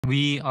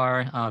We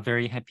are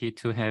very happy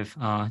to have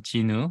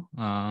Jinwooo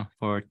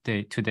for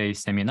today's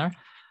seminar.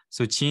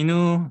 So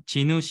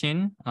Jinwooo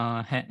Shin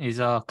is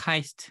a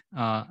KAIST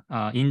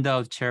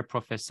endowed chair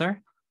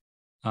professor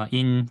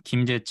in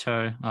Kim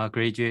Jae-chul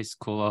Graduate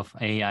School of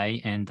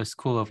AI and the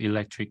School of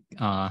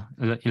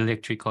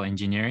Electrical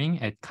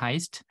Engineering at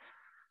KAIST.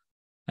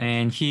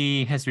 And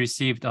he has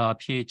received a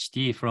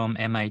PhD from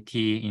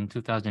MIT in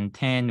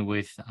 2010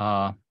 with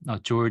a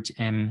George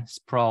M.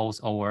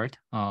 Sprouse Award,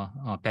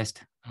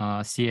 Best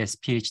CS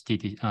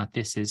PhD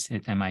thesis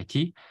at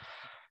MIT.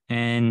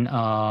 And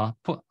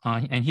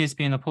he has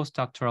been a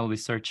postdoctoral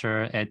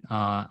researcher at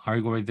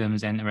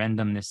Algorithms and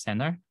Randomness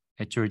Center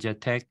at Georgia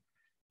Tech,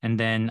 and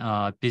then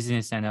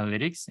Business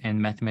Analytics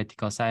and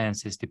Mathematical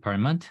Sciences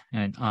Department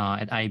at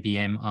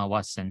IBM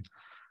Watson.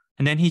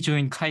 And then he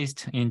joined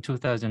KAIST in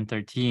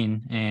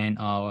 2013, and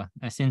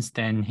since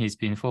then he's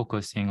been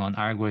focusing on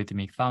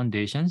algorithmic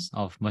foundations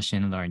of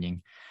machine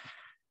learning.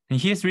 And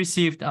he has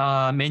received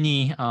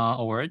many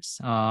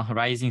awards,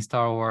 Rising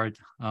Star Award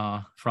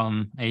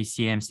from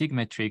ACM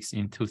Sigmatrix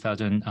in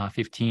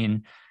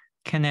 2015,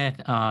 Kenneth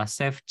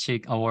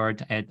Sefcik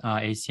Award at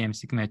ACM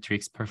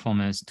Sigmatrix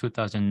Performance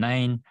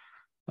 2009,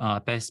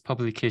 Best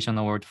Publication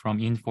Award from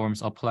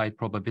Informs Applied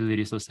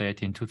Probability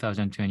Society in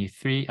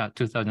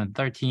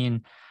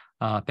 2013,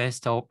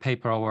 Best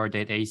Paper Award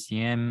at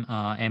ACM,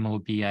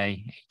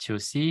 MOBI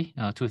HOC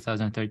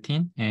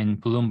 2013,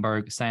 and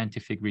Bloomberg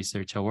Scientific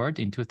Research Award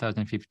in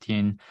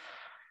 2015,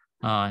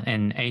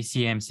 and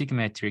ACM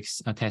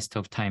Sigmatrix Test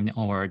of Time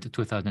Award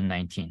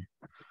 2019.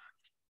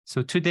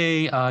 So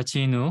today,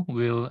 Jinwooo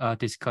will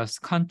discuss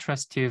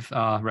contrastive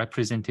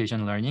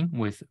representation learning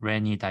with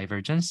Rényi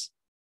divergence.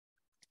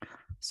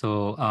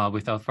 So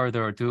without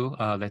further ado,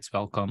 let's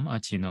welcome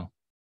Jinwooo.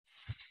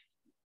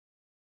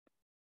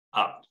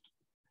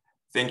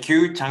 Thank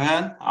you,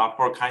 Chang-han,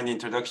 for kind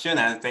introduction,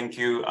 and thank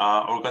you,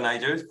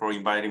 organizers, for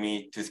inviting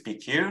me to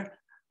speak here.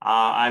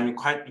 I'm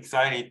quite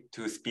excited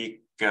to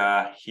speak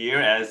here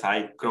as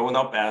I've grown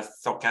up as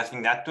stochastic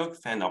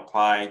networks and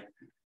applied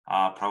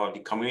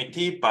probability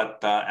community,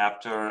 but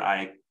after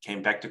I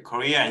came back to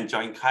Korea and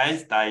joined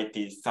KAIST, I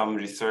did some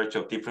research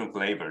of different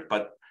flavors.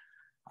 But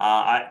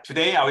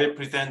today I will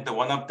present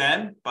one of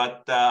them,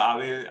 but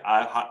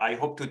I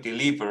hope to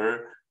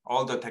deliver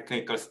all the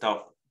technical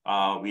stuff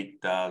with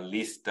the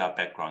least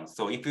background.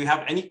 So if you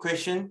have any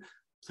question,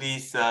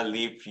 please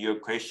leave your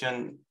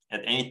question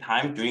at any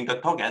time during the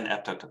talk and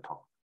after the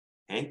talk.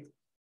 Okay.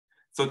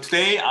 So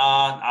today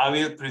I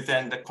will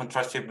present the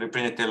contrastive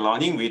representative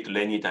learning with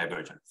Rényi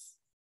divergence.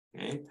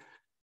 Okay.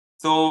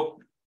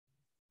 So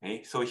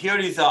here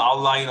is the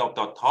outline of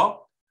the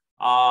talk.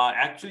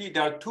 Actually,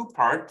 there are two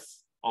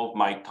parts of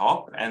my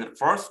talk, and the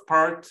first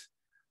part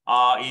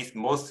is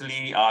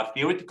mostly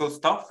theoretical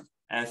stuff.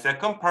 And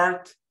second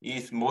part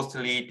is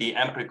mostly the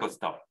empirical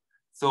stuff.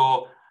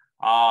 So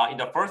in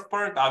the first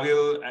part, I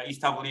will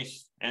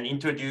establish and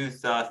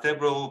introduce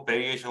several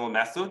variational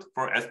methods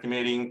for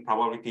estimating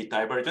probability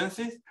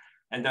divergences.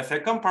 And the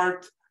second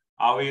part,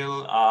 I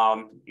will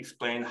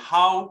explain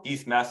how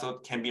these methods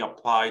can be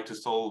applied to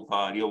solve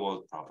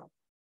real-world problems.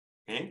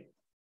 Okay.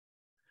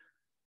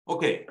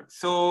 Okay.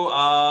 So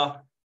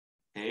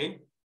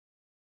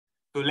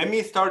So let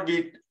me start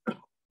with.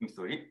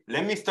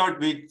 Let me start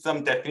with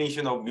some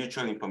definition of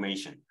mutual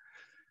information.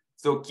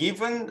 So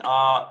given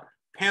a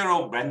pair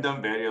of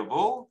random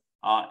variable,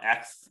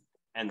 X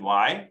and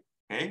Y,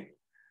 okay?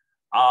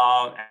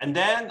 And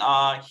then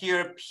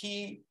here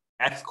P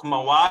X,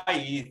 Y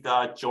is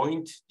the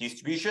joint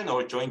distribution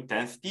or joint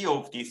density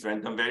of this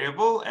random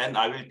variable. And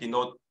I will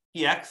denote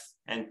PX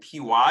and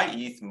PY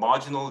is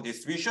marginal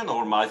distribution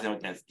or marginal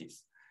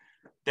densities.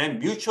 Then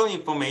mutual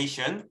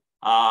information,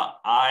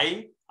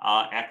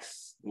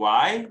 X,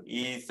 Y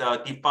is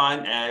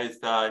defined as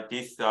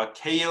this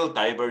KL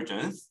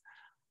divergence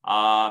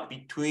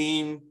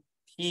between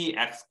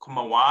Px,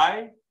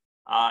 Y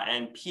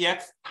and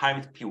Px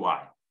times Py.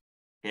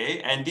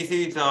 Okay, and this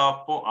is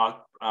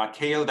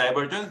KL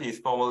divergence is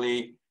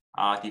formally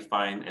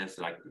defined as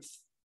like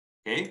this.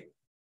 Okay.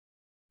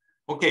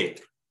 Okay.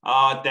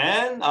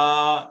 Then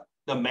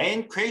the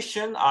main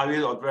question I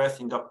will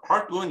address in the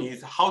part one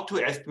is how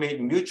to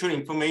estimate mutual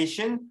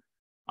information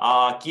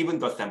given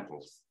the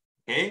samples.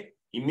 Okay,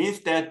 it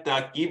means that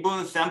the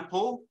given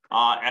sample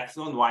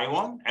x1,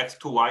 y1,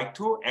 x2,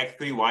 y2,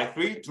 x3,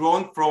 y3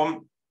 drawn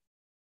from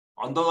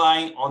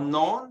underlying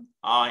unknown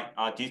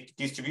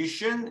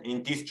distribution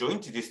in this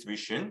joint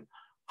distribution,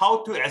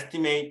 how to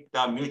estimate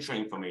the mutual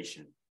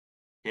information.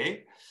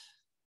 Okay,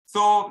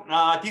 so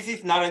this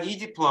is not an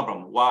easy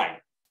problem.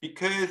 Why?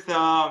 Because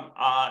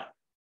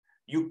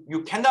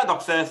you cannot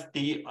access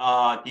the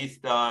this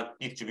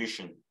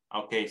distribution.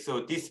 Okay,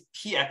 so this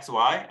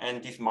Pxy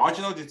and this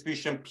marginal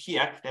distribution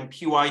Px and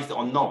Py is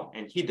unknown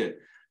and hidden.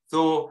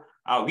 So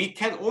we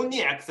can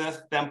only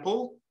access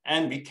sample,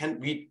 and we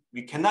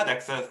cannot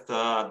access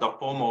the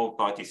form of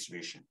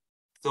distribution.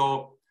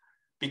 So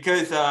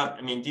because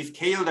I mean this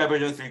KL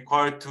divergence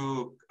required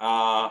to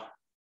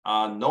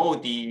know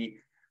the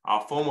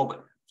form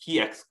of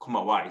Px,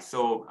 Y.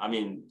 So I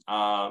mean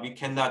we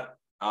cannot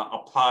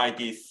apply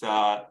this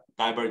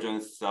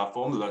divergence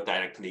formula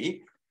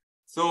directly.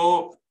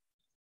 So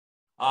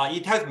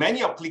it has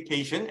many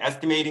applications.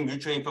 Estimating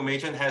mutual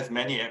information has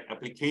many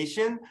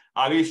applications.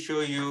 I will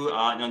show you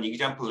an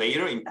example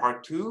later in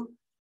part 2.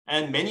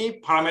 And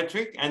many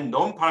parametric and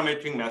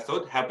non-parametric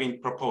methods have been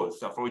proposed.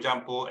 So for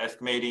example,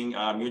 estimating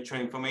mutual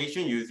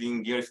information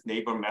using nearest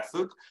neighbor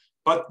method.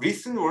 But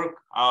recent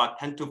work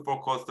tend to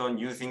focus on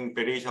using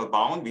variational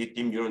bound with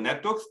deep neural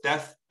networks.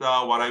 That's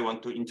what I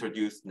want to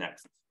introduce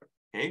next.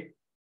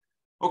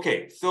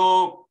 Okay,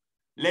 so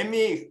let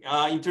me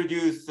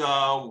introduce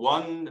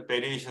one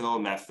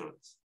variational method.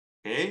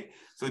 Okay,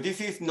 so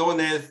this is known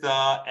as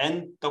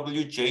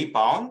NWJ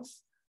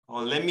bounds.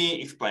 Let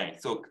me explain.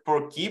 So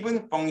for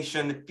given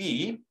function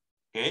phi,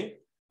 okay,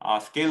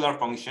 scalar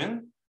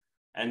function,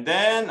 and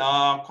then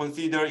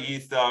consider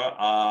is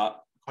the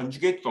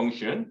conjugate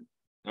function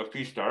of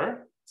phi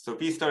star. So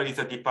phi star is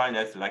defined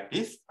as like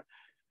this.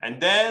 And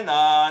then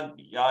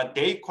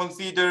they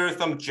consider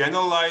some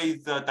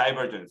generalized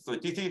divergence. So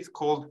this is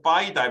called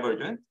phi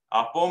divergence,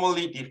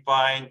 formally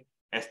defined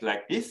as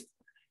like this.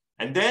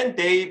 And then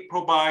they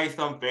provide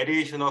some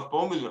variational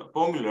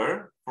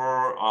formula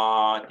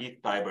for this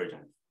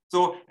divergence.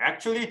 So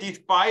actually this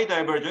phi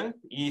divergence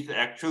is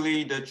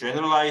actually the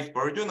generalized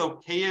version of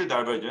KL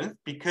divergence,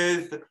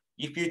 because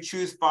if you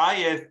choose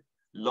phi as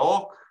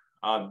log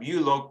mu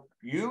log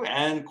u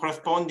and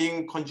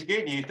corresponding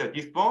conjugate is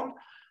this form,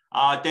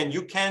 then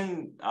you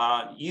can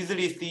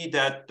easily see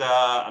that,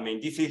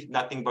 this is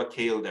nothing but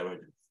KL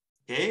divergence,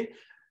 okay?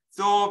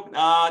 So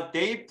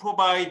they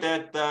provide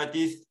that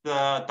this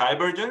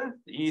divergence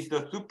is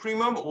the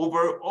supremum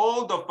over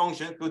all the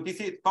functions. So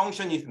this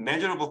function is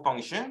measurable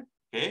function,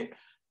 okay?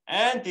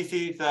 And this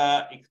is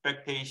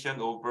expectation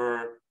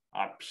over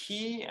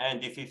P,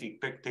 and this is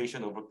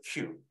expectation over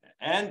Q.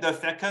 And the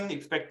second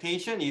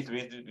expectation is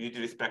with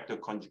respect to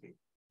conjugate,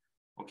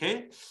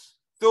 okay?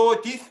 So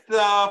this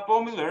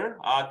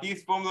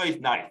formula is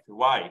nice.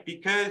 Why?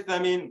 Because,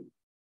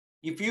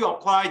 if you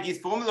apply this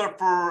formula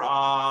for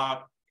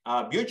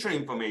mutual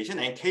information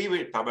and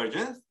K-weight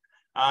divergence,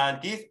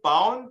 this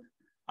bound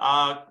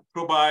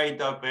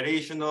provide a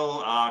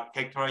variational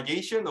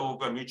characterization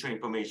of mutual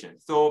information.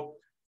 So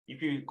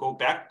if you go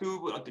back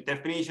to the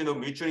definition of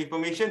mutual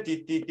information,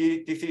 this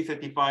is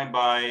defined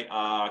by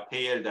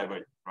KL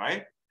divergence,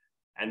 right?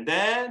 And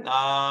then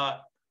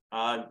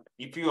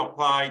if you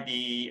apply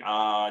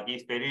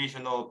this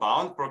variational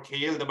bound for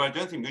KL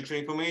divergence in mutual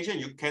information,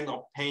 you can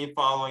obtain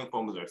following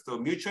formula. So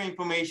mutual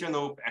information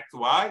of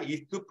xy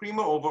is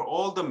supremum over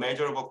all the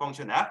measurable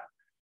function f.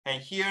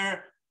 And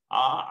here,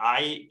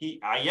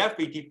 IF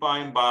is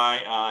defined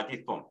by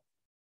this form.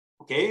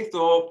 Okay,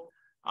 so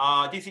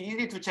this is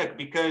easy to check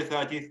because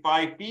this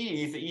phi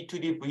b is e to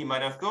the v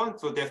minus 1.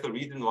 So that's the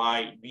reason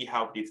why we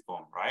have this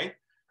form, right?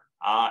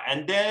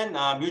 And then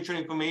mutual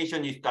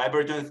information is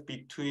divergence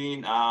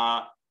between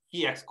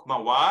px comma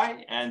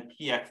y and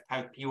px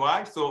times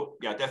py. So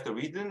yeah, that's the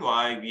reason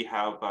why we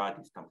have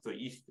this term. So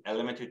it's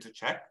elementary to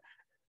check.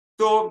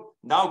 So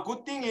now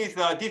good thing is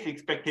this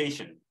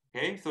expectation.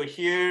 Okay, so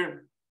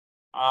here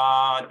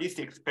this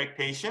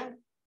expectation.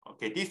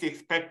 Okay, this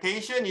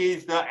expectation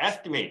is the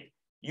estimate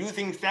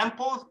using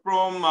samples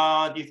from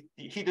this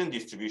hidden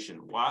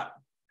distribution. What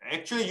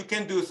actually you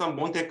can do some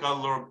Monte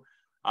Carlo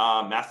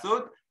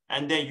method.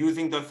 And then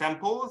using the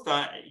samples,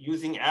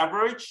 using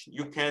average,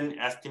 you can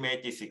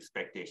estimate this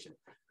expectation.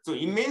 So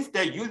it means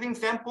that using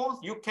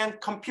samples, you can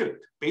compute.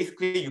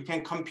 Basically, you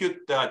can compute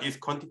this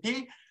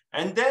quantity.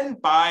 And then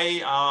by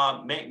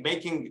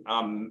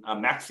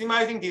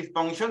maximizing this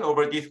function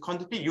over this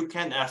quantity, you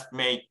can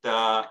estimate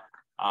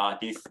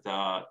this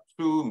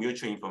true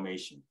mutual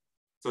information.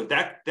 So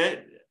that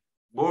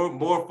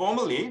more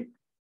formally,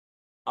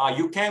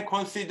 you can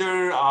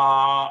consider,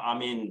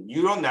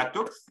 neural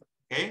networks.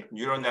 Okay,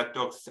 neural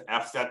networks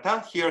F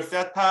theta. Here,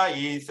 theta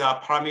is a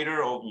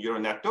parameter of neural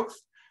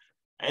networks.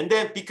 And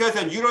then because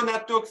a neural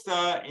networks,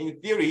 in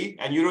theory,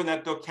 a neural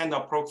network can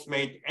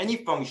approximate any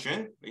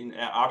function in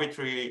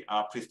arbitrary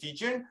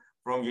precision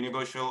from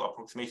universal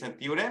approximation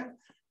theorem.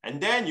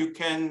 And then you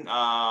can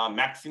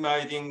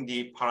maximizing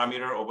the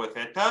parameter over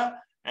theta,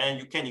 and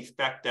you can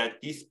expect that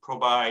this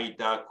provide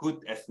a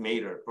good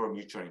estimator for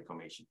mutual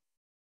information.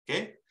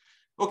 Okay,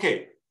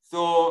 okay.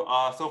 So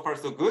so far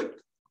so good.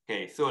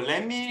 Okay, so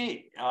let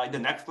me, in the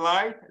next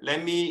slide,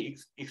 let me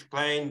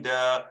explain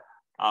the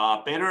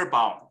better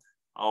bound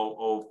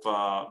of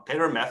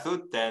better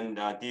method than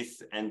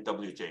this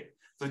NWJ.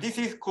 So this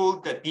is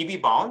called the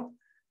DB bound.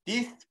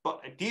 This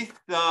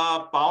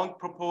bound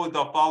proposed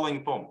the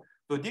following form.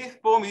 So this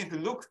form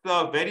looks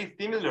very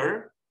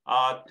similar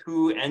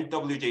to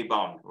NWJ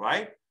bound,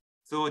 right?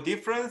 So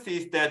difference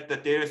is that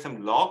there is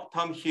some log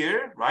term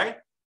here, right?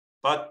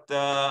 But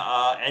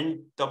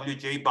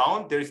NWJ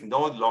bound, there is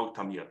no log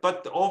term here.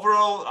 But the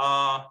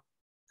overall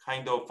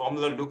kind of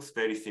formula looks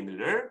very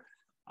similar.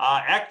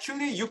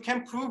 Actually, you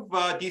can prove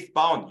this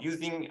bound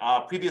using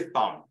previous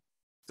bound.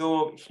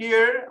 So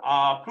here,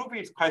 proof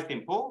is quite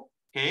simple.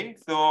 Okay,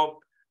 so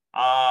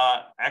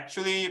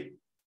actually,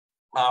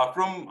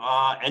 from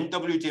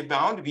NWJ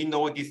bound, we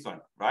know this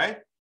one, right?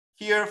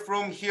 Here,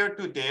 from here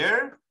to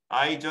there,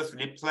 I just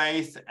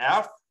replace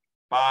F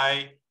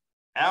by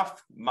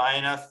F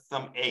minus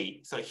some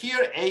A. So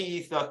here A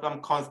is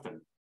some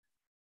constant,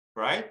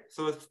 right?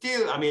 So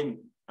still, I mean,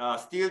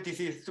 still this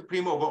is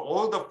supreme over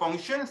all the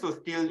functions. So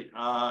still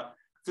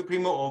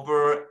supreme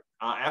over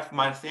F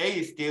minus A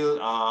is still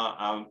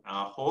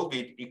hold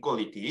with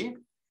equality.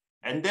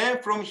 And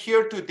then from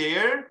here to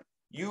there,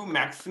 you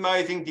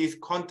maximizing this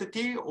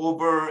quantity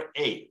over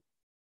A.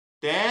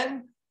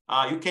 Then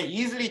you can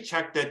easily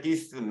check that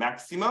this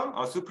maximum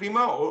or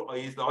suprema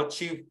is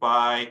achieved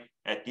by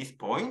at this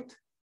point.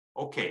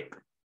 Okay.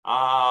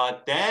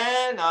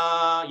 Then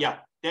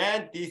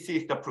this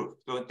is the proof.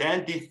 So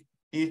then this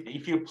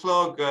if you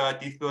plug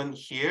this one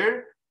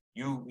here,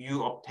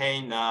 you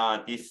obtain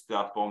this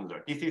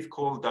formula. This is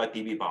called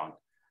DB bound.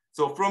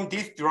 So from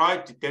this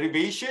derived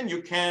derivation,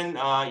 you can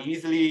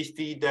easily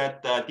see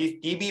that this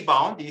DB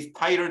bound is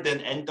tighter than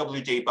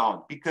NWJ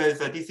bound because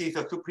this is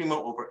a suprema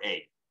over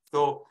A.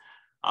 So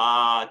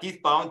this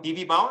bound,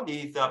 DB bound,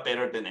 is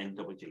better than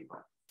NWJ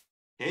bound.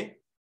 Okay.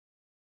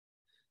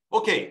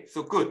 Okay,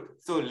 so good.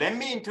 So let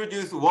me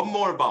introduce one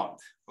more bound.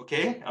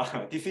 Okay.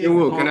 This is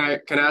Jinwooo,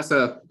 can I ask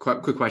a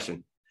quick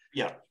question?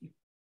 Yeah.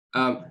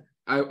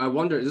 I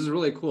wonder, this is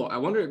really cool. I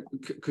wonder,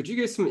 could you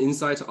give some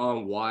insights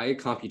on why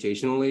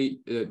computationally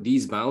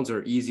these bounds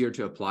are easier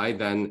to apply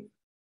than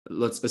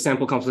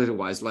sample composition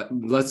wise?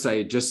 Let's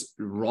say just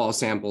raw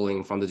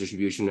sampling from the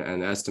distribution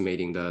and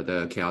estimating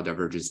the KL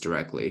divergence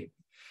directly.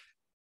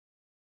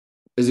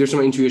 Is there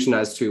some intuition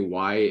as to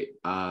why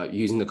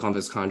using the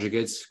convex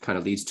conjugates kind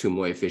of leads to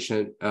more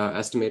efficient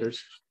estimators?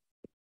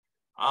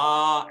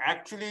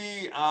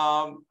 Actually,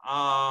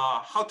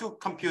 how to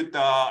compute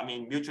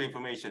mutual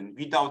information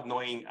without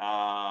knowing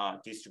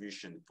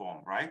distribution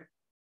form, right?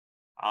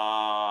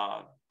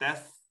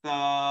 That's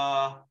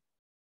not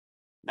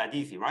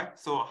easy, right?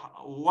 So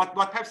what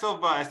types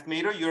of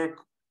estimator you're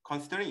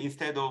considering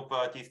instead of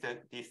this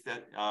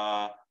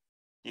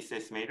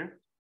estimator?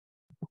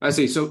 I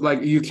see. So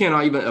like you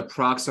cannot even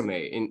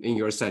approximate in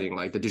your setting,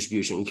 like the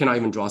distribution. You cannot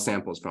even draw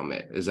samples from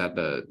it. Is that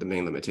the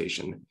main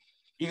limitation?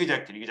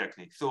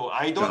 Exactly. So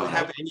I don't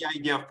have any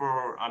idea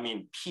for,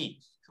 P.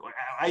 So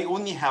I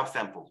only have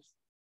samples.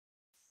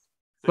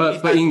 So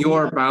but in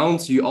your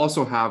bounds, you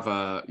also have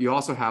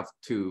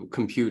to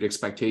compute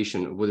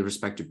expectation with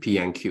respect to P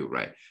and Q,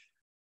 right?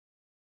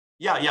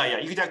 Yeah.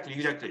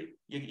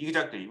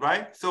 Exactly,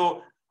 right?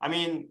 So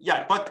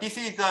but this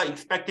is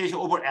expectation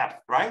over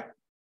F, right?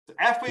 So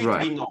F is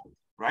we know,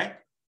 right?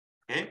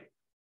 Okay.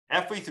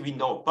 F is we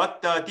know,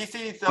 but this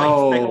is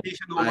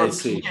expectation over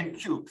P and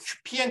Q.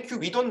 P and Q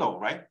we don't know,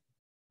 right?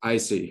 I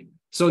see.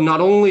 So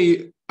not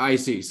only I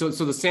see. So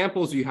the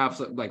samples you have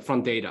like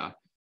from data,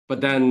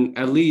 but then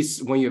at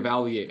least when you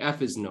evaluate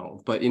F is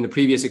known. But in the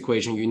previous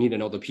equation, you need to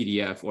know the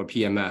PDF or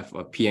PMF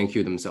or P and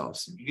Q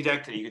themselves.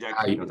 Exactly.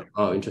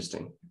 Oh,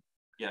 interesting.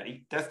 Yeah,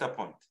 that's the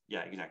point.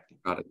 Yeah, exactly.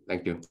 Got it.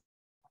 Thank you.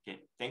 Okay,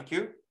 thank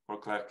you for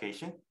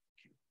clarification.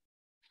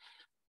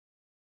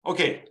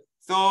 Okay,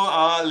 so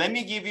let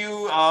me give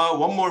you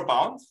one more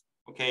bound.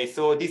 Okay,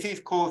 so this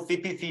is called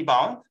CPC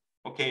bound.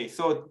 Okay,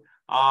 so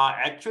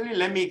actually,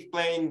 let me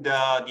explain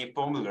the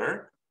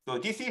formula. So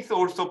this is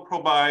also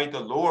provide the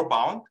lower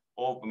bound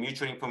of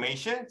mutual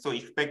information. So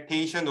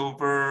expectation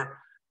over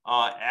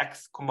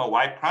x comma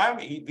y prime,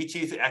 which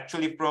is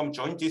actually from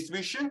joint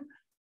distribution,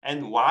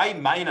 and y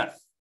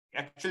minus.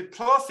 Actually,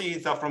 plus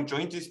is from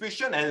joint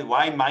distribution, and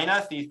y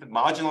minus is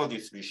marginal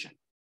distribution.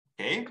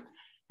 Okay.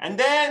 And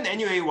then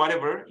anyway,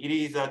 whatever, it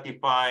is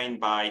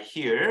defined by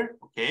here,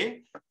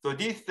 okay? So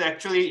this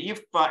actually,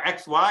 if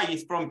x, y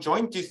is from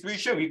joint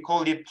distribution, we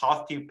call it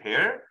positive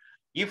pair.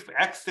 If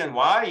x and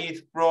y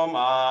is from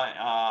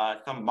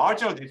some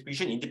marginal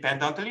distribution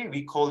independently,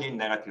 we call it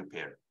negative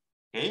pair,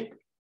 okay?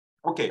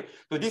 Okay,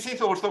 so this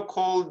is also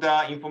called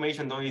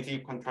information noisy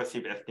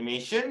contrastive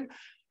estimation.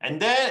 And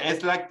then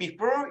as like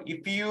before,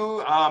 if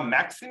you are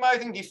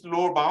maximizing this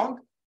lower bound,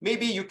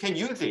 maybe you can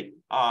use it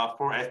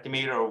for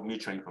estimator of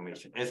mutual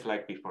information, as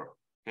like before.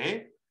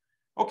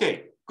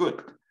 Okay,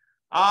 good.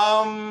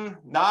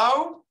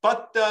 Now,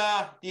 but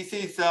this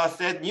is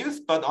sad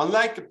news. But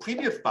unlike the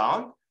previous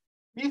bound,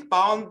 this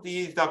bound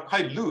is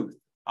quite loose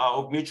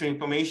of mutual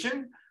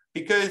information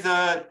because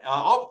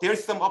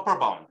there's some upper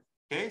bound.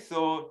 Okay,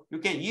 so you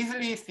can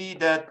easily see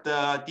that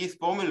this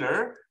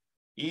formula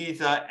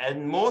is at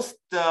most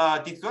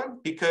this one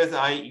because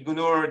I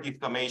ignore this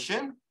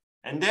summation.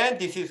 And then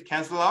this is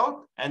cancel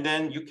out, and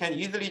then you can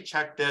easily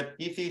check that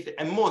this is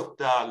at most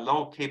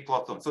log k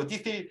plus 1. So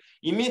this is,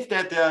 it means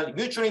that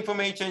mutual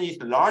information is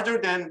larger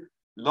than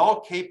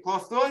log k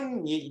plus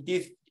 1.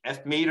 This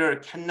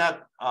estimator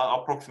cannot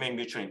approximate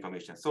mutual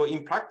information. So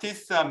in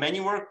practice, many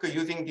work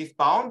using this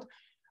bound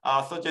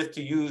suggest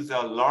to use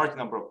a large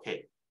number of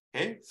k.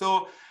 Okay,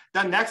 so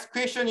the next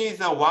question is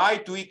why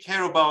do we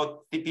care about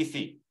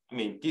CPC?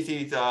 This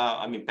is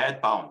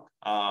bad bound.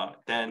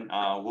 Then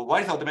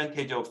what is the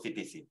advantage of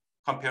CPC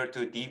compared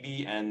to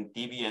DB and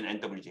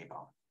NWJ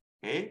bound?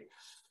 Okay,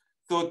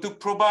 So to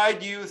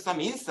provide you some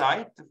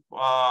insight,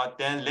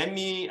 then let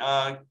me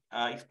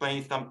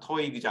explain some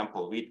toy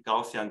example with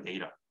Gaussian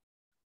data.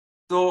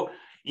 So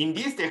in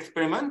this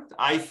experiment,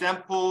 I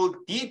sampled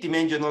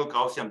d-dimensional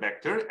Gaussian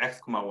vector x,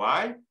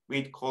 y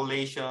with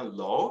correlation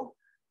low.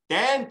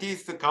 Then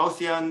this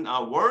Gaussian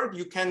world,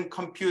 you can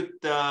compute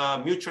the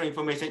mutual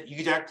information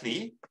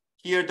exactly.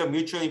 Here, the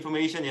mutual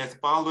information is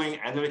following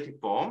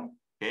analytic form,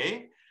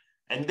 okay?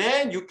 And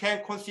then you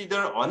can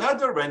consider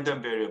another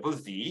random variable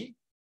z.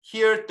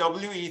 Here,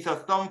 W is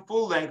some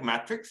full-length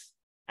matrix,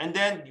 and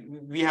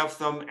then we have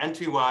some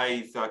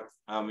entry-wise,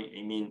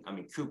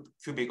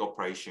 cubic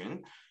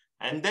operation,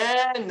 and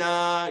then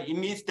it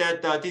means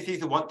that this is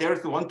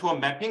there's one-to-one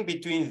mapping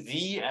between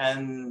Z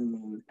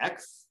and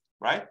X,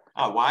 right?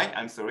 Y.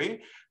 I'm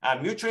sorry.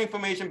 Mutual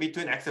information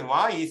between X and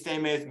Y is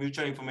same as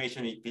mutual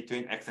information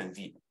between X and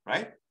Z,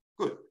 right?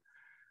 Good.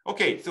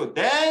 Okay, so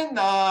then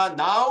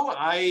now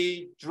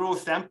I draw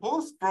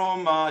samples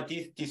from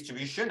this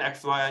distribution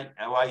X, Y,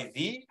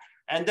 Z,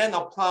 and then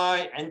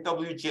apply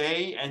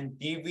NWJ and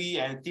DV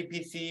and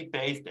CPC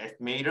based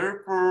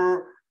estimator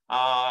for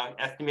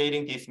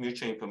estimating this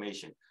mutual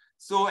information.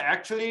 So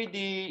actually,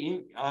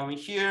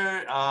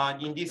 here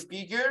in this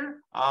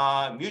figure,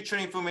 mutual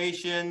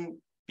information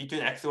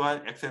between X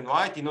and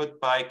Y denoted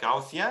by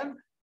Gaussian,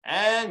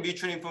 and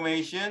mutual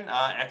information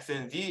X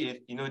and Z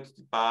is denoted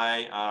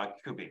by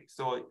cubic.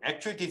 So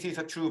actually, this is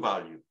a true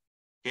value.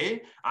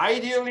 Okay.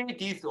 Ideally,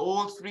 these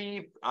all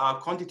three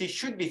quantities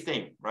should be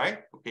same, right?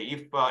 Okay.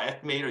 If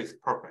estimator is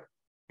perfect.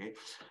 Okay.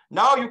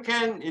 Now you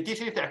can. This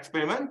is the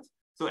experiment.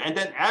 So and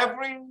then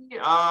every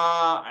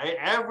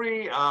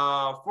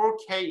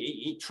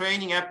 4K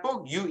training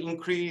epoch, you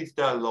increase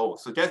the load.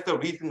 So that's the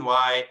reason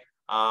why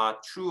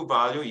true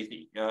value is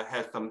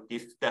has some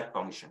this step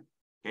function.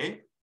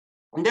 Okay.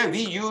 And then we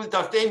use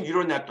the same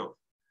neural network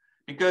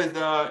because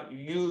for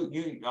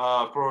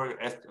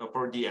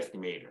the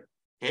estimator.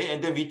 Okay,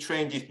 and then we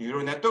train this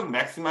neural network,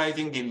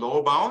 maximizing the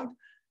lower bound,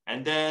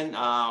 and then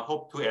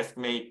hope to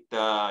estimate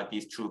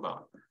this true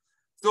bound.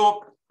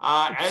 So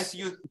as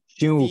you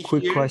Jinwooo,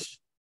 quick here,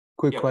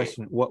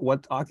 question.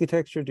 What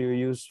architecture do you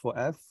use for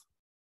F?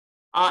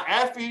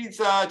 F is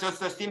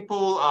just a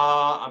simple,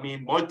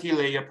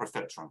 multi-layer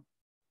perceptron.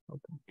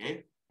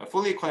 Okay, a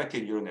fully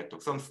connected neural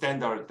network, some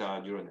standard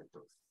neural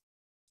networks.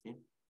 Okay?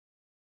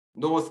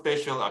 No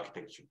special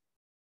architecture.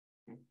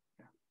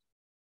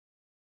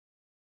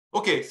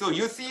 Okay, so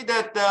you see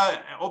that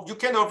you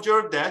can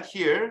observe that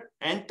here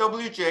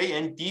NWJ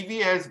and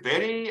DV has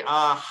very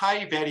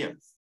high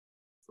variance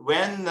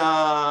when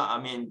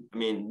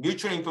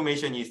mutual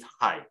information is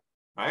high,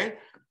 right?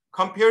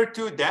 Compared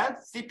to that,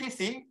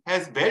 CPC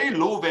has very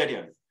low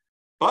variance,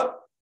 but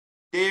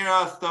there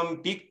are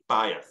some big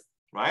bias,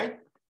 right?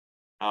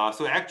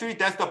 So actually,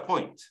 that's the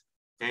point.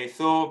 Okay,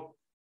 so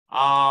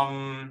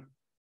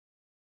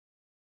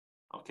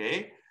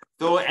okay.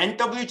 So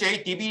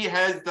NWJ DB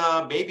has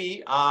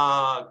maybe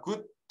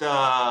good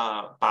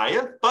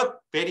bias,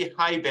 but very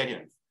high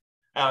variance.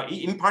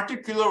 In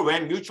particular,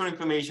 when mutual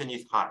information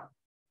is high.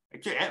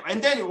 Okay,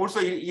 and then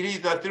also it is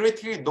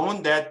theoretically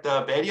known that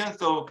the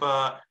variance of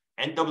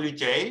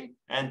NWJ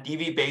and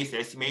DB-based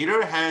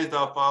estimator has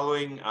the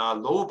following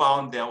low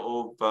bound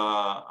of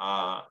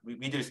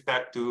with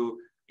respect to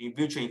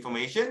mutual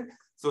information.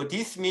 So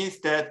this means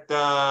that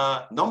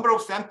the number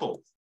of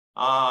samples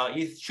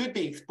it should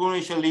be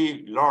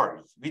exponentially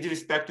large with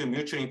respect to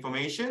mutual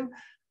information,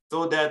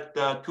 so that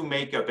to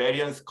make a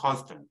variance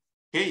constant.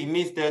 Okay, it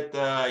means that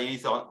it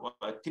is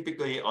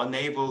typically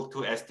unable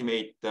to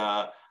estimate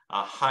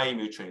high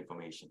mutual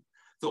information.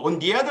 So on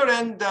the other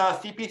end,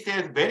 CPC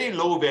has very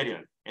low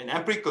variance and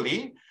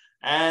empirically,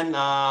 and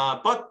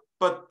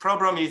but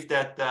problem is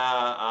that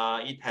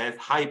it has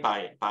high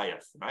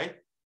bias, right?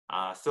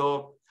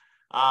 So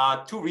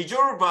to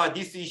resolve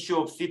this issue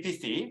of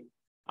CPC.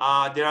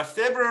 There are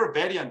several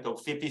variants of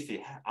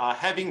CPC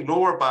having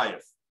lower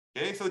bias.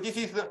 Okay, so this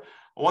is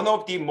one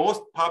of the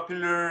most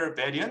popular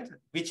variants,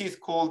 which is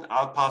called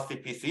alpha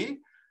CPC.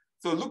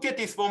 So look at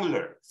this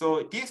formula.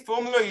 So this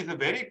formula is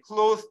very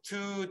close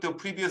to the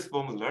previous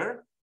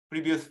formula.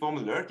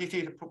 This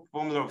is a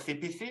formula of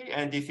CPC,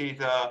 and this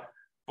is a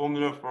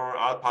formula for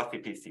alpha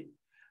CPC.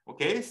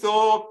 Okay,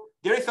 so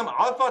there is some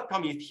alpha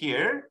term is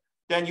here.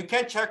 Then you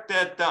can check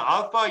that the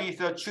alpha is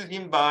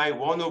chosen by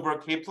 1 over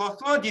k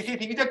plus 1. This is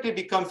exactly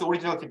becomes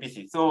original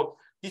CPC. So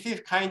this is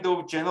kind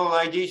of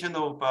generalization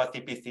of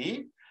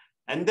CPC.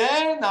 And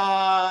then,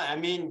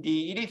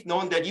 it is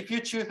known that if you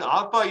choose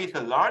alpha is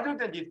larger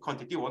than this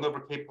quantity, 1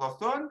 over k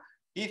plus 1,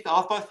 this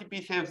alpha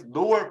CPC has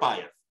lower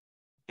bias.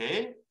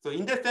 Okay, so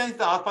in that sense,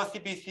 the alpha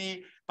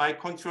CPC, by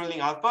controlling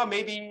alpha,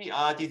 maybe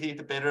this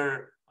is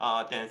better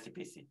than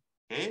CPC.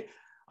 Okay,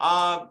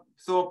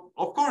 so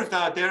of course,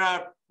 there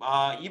are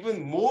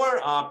even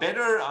more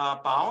better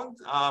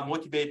bounds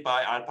motivated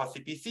by alpha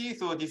CPC.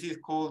 So this is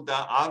called the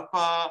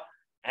alpha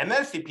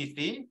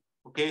MLCPC.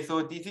 Okay,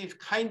 so this is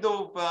kind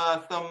of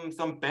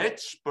some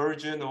batch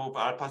version of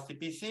alpha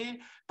CPC.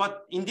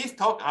 But in this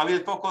talk, I will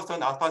focus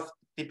on alpha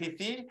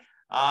CPC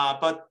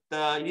but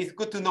it is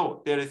good to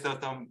know there is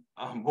some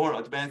more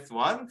advanced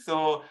one.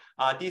 So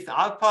this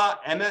alpha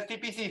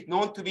MLCPC is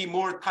known to be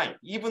more tight,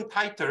 even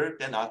tighter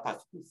than alpha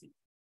CPC.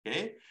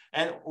 Okay,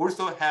 and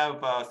also have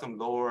some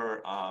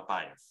lower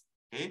bias.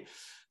 Okay,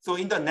 so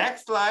in the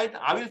next slide,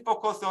 I will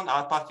focus on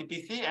alpha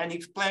CPC and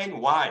explain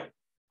why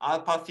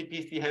alpha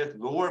CPC has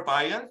lower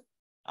bias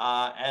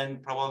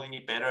and probably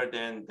better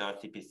than the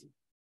CPC.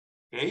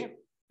 Okay,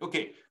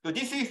 okay. So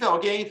this is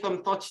again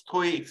some such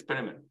toy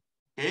experiment.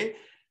 Okay,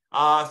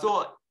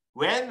 so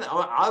when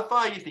our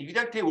alpha is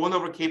exactly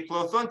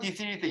 1/k+1, this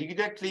is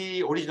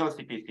exactly original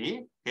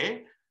CPC.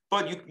 Okay.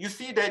 But you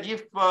see that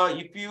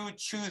if you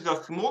choose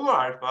a smaller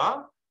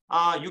alpha,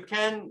 you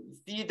can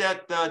see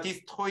that this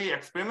toy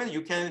experiment,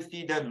 you can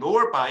see the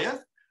lower bias.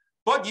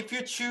 But if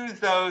you choose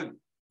 0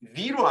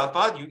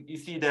 alpha, you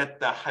see that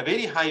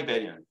very high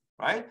variance,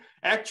 right?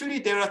 Actually,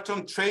 there are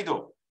some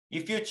trade-off.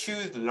 If you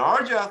choose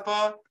large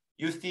alpha,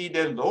 you see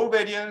the low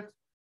variance,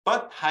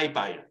 but high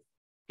bias,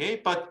 okay?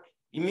 But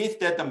it means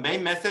that the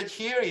main message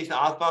here is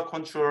alpha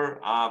control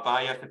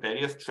bias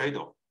various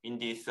trade-off in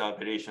this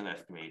variational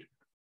estimator.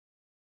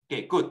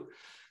 Okay, good.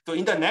 So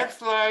in the next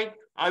slide,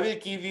 I will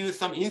give you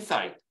some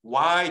insight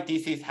why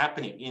this is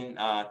happening in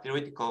a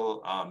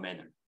theoretical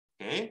manner.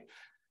 Okay.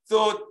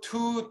 So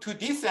to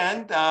this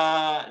end,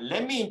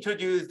 let me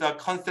introduce the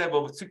concept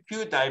of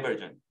skew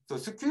divergence. So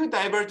skew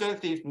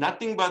divergence is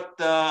nothing but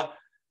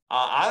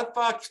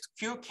alpha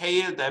skew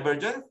KL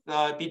divergence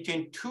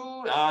between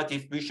two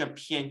distribution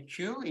P and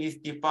Q is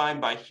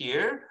defined by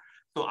here.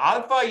 So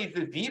alpha is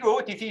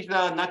 0. This is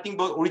nothing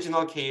but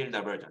original KL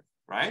divergence,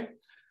 right?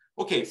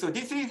 Okay, so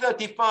this is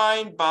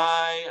defined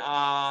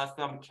by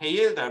some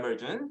KL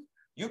divergence.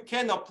 You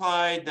can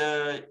apply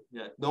the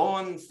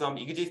known some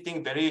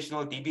existing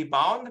variational DB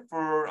bound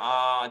for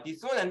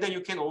this one, and then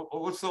you can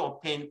also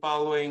obtain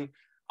following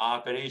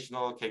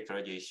variational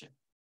characterization.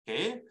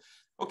 Okay,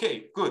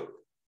 okay, good.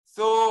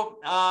 So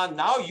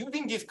now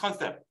using this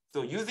concept,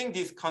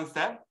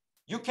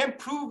 you can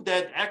prove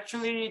that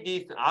actually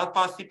this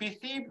alpha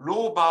CPC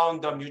low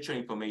bound the mutual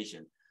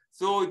information.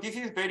 So this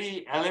is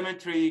very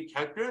elementary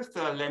calculus.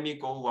 Let me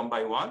go one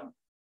by one.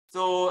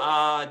 So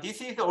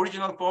this is the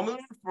original formula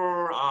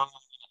for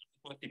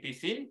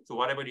CPC. So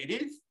whatever it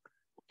is,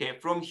 okay.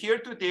 From here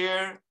to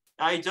there,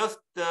 I just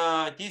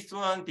this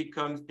one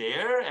becomes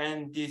there,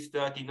 and this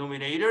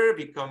denominator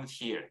becomes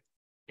here.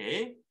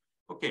 Okay,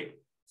 okay.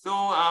 So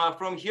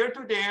from here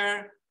to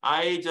there,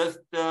 I just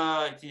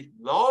this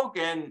log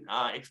and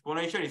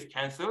exponential is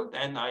canceled,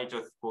 and I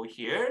just go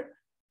here.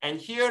 And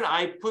here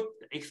I put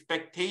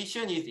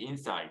expectation is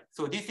inside.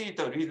 So this is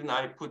the reason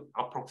I put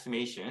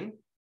approximation.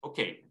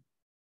 Okay.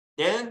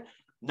 Then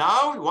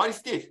now what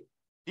is this?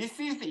 This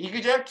is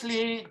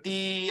exactly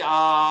the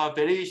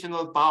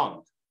variational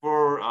bound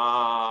for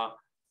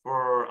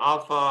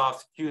alpha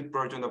skewed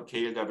version of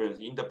KL divergence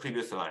in the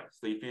previous slide.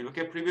 So if you look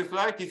at previous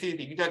slide, this is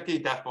exactly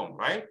that form,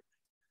 right?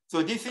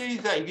 So this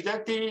is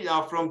exactly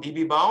from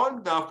DB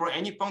bound for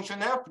any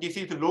function f. This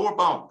is the lower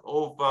bound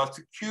of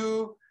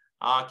skew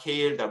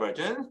KL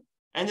divergence,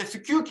 and the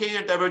skew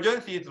KL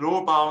divergence is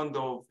lower bound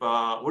of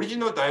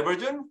original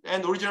divergence,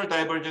 and original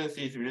divergence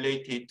is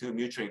related to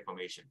mutual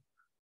information.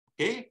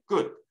 Okay,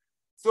 good.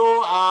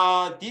 So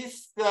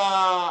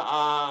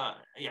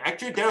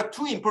actually there are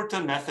two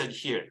important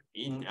messages here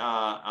in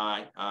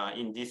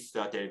this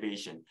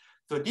derivation.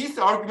 So this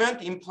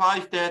argument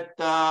implies that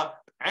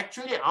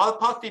actually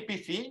alpha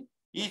CPC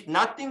is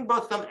nothing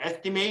but some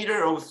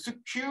estimator of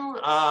skew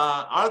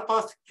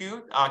alpha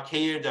skewed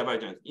KL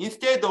divergence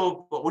instead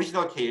of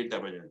original KL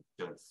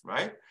divergence,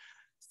 right?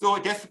 So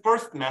that's the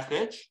first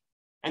message.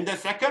 And the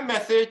second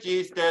message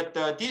is that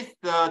this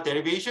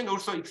derivation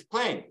also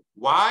explains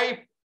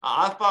why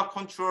alpha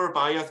control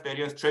bias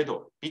variance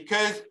trade-off.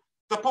 Because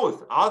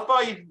suppose alpha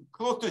is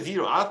close to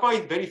 0, alpha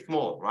is very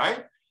small,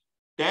 right?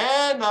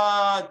 Then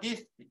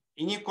this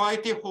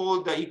inequality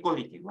holds the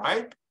equality,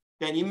 right?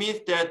 Then it means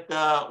that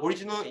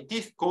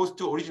this goes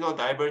to original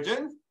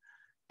divergence,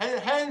 and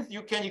hence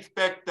you can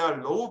expect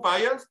low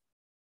bias.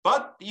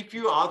 But if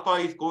your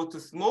alpha goes to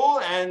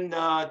small and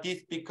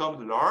this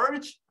becomes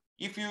large,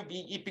 if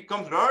it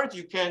becomes large,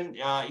 you can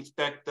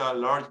expect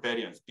large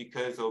variance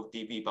because of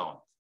DB bound.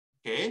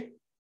 Okay.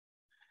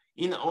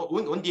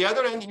 On the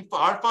other hand, if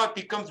alpha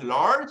becomes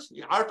large,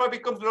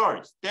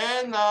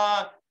 then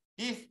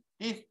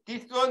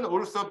this one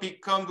also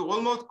becomes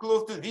almost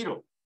close to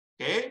 0.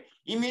 Okay,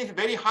 it means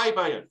very high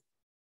bias.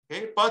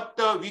 Okay, but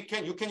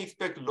you can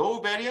expect low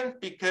variance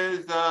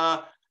because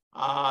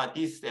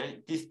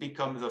this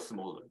becomes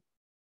smaller.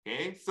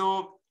 Okay,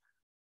 so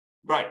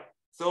right.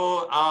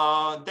 So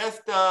that's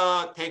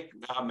the take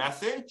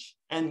message,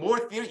 and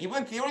more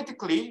even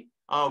theoretically,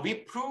 we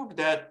prove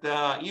that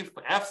if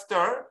F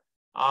star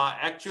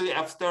actually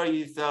F star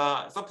is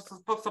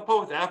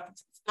suppose F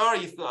star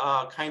is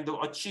kind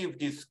of achieve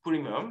this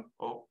premium,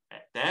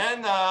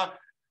 then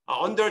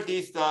under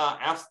this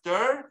F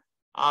star,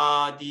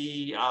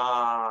 the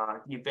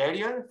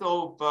variance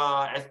of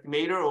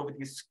estimator of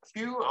the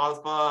skew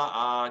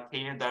alpha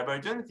KN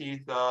divergence is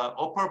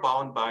upper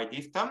bound by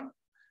this term.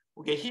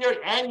 Okay, here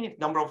n is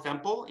number of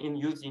sample in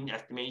use in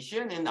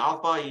estimation, and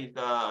alpha is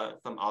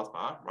some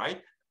alpha,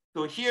 right?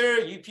 So here,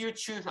 if you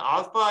choose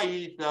alpha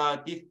is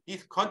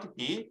this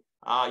quantity,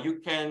 you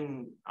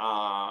can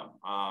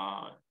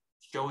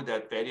show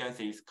that variance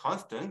is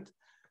constant.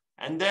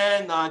 And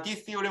then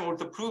this theorem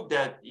also proved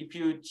that if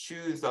you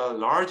choose a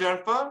large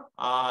alpha,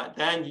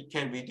 then you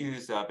can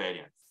reduce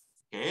variance.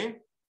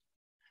 Okay.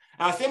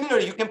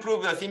 Similarly, you can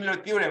prove a similar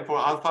theorem for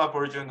alpha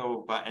version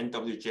of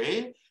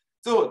NWJ.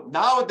 So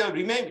now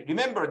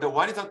remember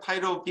what is the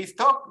title of this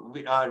talk?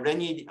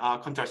 Rényi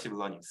contrastive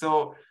learning.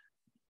 So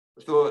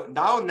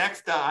now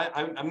next,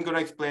 I'm going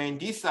to explain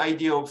this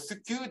idea of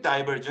skew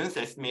divergence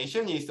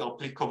estimation is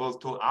applicable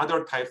to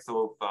other types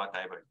of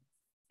divergence.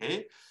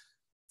 Okay.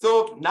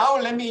 So now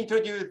let me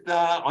introduce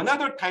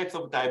another types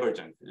of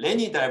divergence,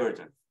 Rényi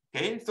divergence.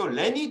 Okay. So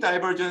Rényi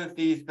divergence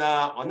is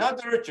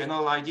another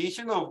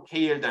generalization of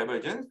KL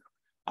divergence.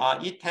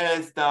 It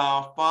has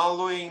the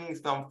following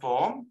some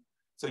form.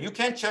 So you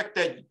can check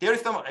that there is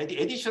some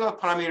additional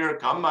parameter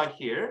gamma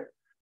here.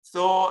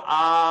 So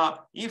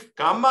if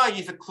gamma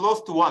is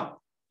close to 1,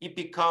 it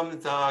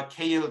becomes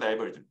KL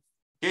divergence.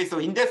 Okay, so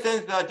in that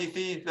sense, this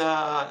is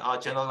a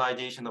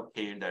generalization of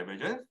KL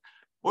divergence.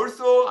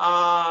 Also,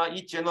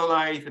 it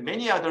generalizes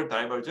many other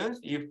divergence.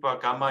 If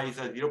gamma is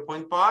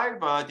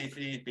 0.5, this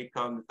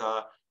becomes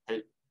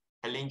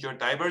Hellinger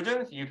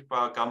divergence. If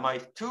gamma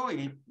is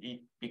 2, it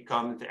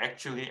becomes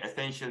actually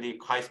essentially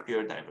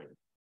chi-square divergence.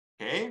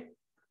 Okay.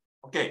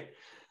 Okay.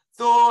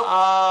 So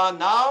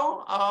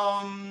now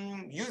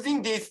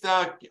using this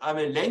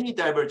Rényi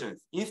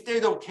divergence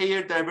instead of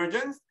KL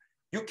divergence,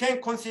 you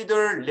can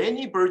consider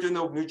Rényi version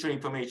of mutual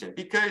information,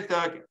 because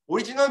the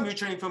original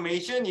mutual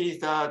information is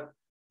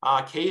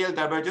KL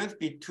divergence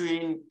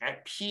between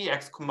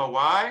px,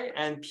 y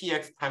and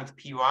px times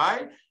py.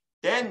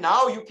 Then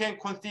now you can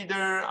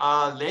consider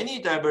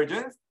Rényi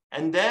divergence,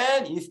 and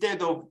then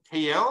instead of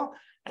KL,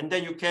 and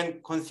then you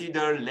can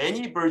consider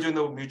Rényi version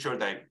of mutual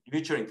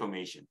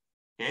information.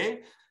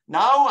 Okay.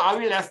 Now I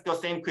will ask the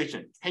same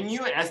question. Can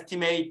you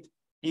estimate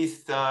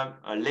this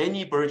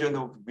Rényi version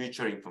of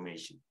mutual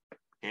information?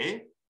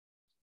 Okay.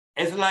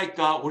 As like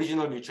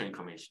original mutual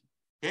information.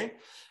 Okay.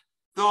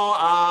 So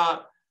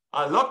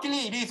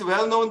luckily, it is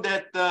well known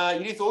that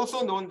it is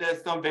also known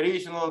that some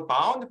variational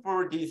bound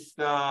for this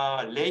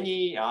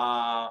Rényi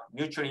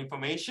mutual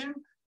information.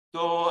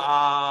 So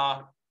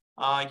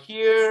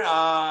here,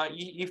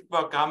 if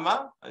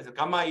gamma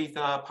is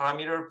a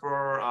parameter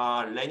for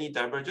Rényi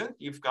divergence,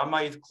 if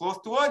gamma is close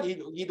to 1,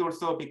 it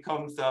also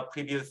becomes a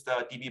previous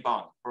dB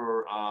bound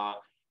for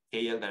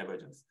KL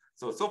divergence.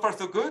 So far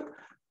so good,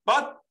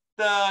 but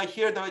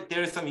here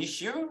there is some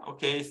issue.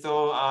 Okay,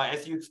 so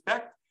as you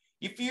expect,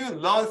 if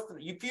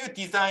you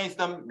design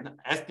some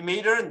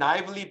estimator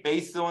naively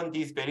based on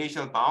this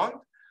variational bound,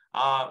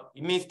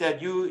 it means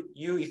that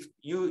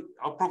you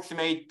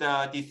approximate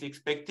this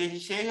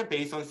expectation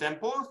based on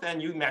samples,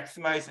 and you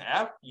maximize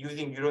F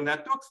using neural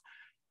networks.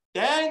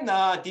 Then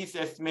this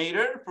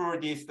estimator for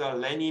this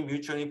Rényi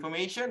mutual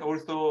information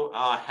also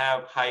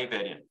have high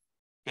variance.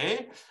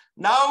 Okay.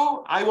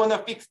 Now I want to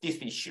fix this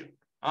issue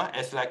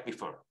as like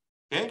before.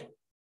 Okay.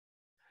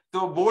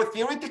 So more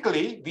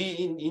theoretically, we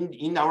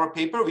in our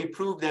paper we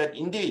prove that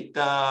indeed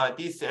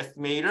this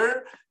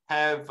estimator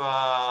have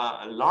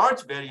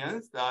large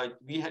variance.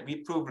 We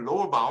prove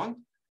lower bound,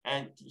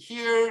 and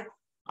here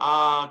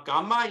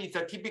gamma is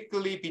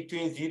typically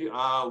between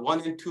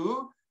 1 and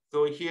 2.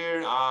 So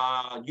here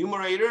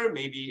numerator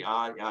maybe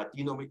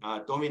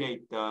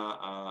dominate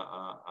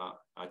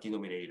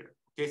denominator.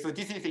 Okay, so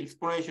this is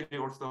exponentially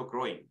also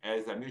growing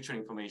as mutual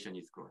information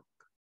is growing.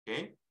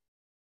 Okay.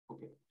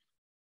 Okay.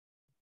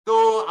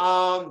 So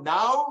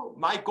now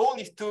my goal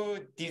is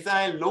to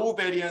design low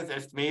variance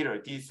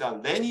estimator, this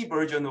Rényi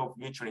version of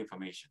mutual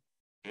information.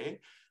 Okay.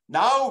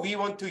 Now we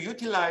want to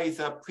utilize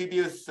a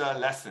previous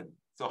lesson.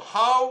 So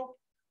how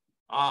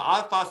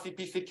alpha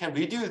CPC can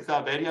reduce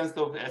the variance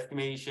of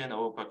estimation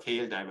of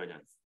KL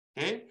divergence.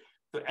 Okay.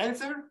 The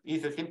answer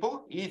is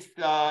simple. It's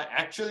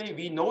actually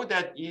we know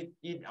that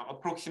it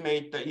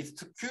approximates its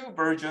skew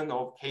version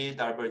of KL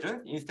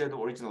divergence instead of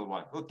original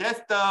one. So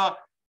that's the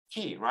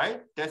key,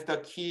 right? That's the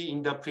key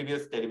in the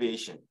previous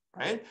derivation,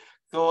 right?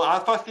 So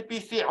alpha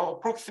CPC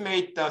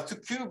approximate the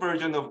skew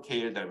version of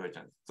KL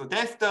divergence. So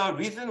that's the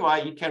reason why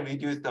it can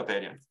reduce the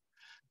variance.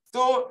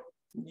 So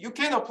you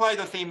can apply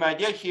the same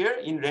idea here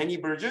in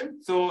Rényi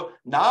version. So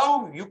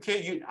now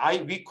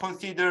we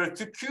consider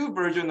skew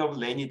version of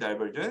Rényi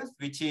divergence,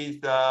 which is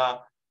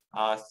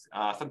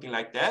something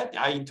like that.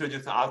 I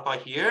introduce alpha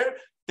here.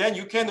 Then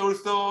you can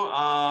also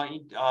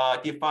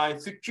define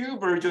skew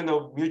version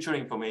of mutual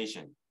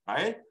information,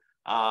 right?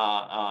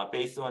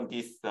 Based on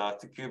this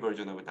skew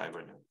version of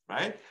divergence,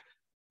 right?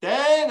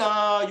 Then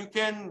you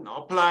can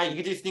apply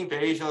existing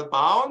variational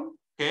bound,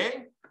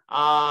 okay?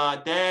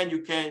 Then you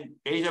can,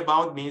 variational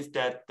bound means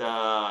that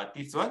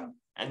this one,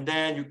 and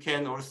then you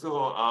can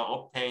also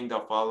obtain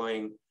the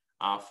following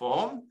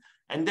form.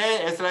 And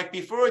then as like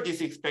before,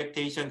 this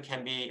expectation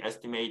can be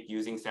estimated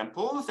using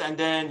samples, and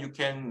then you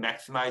can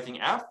maximizing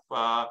F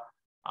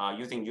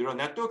using neural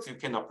networks, you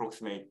can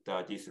approximate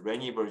this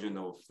Rényi version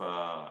of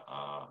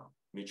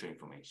mutual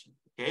information.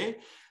 Okay,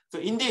 so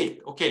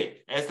indeed,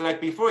 okay, as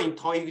like before in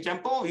toy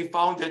example, we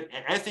found that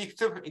as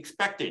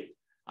expected,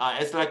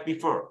 as like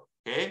before,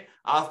 okay,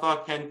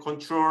 alpha can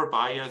control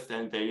bias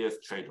and various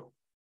trade-off.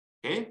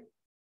 Okay,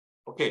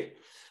 okay.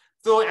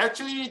 So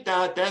actually,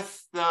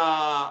 that's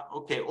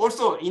okay.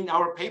 Also, in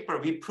our paper,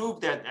 we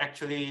proved that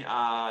actually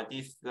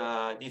this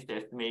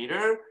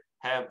estimator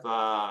have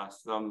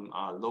some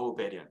low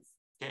variance.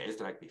 Okay,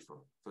 it's like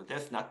before. So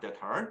that's not that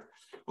hard.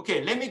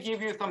 Okay, let me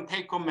give you some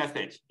take-home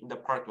message in the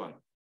part one.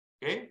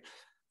 Okay,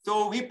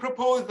 so we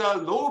propose a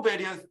low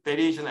variance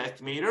variation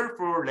estimator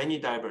for Rényi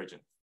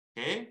divergence.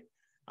 Okay,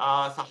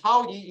 so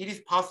how it is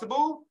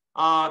possible?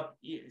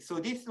 So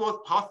this was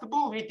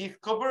possible. We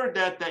discovered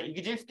that the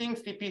existing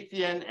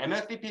CPC and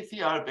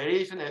MSCPC are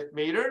variation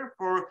estimator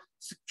for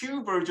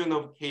skew version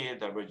of KL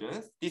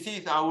divergence. This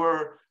is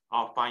our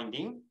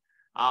finding.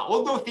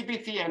 Although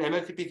CPC and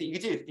MSCPC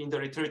exist in the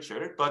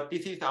literature, but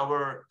this is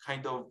our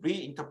kind of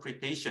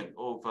reinterpretation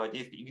of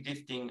this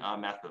existing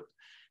method.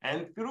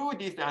 And through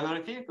this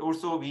analysis,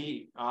 also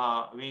we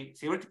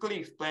theoretically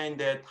explained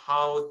that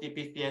how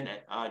CPC and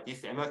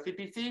this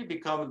MSCPC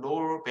become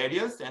low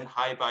variance and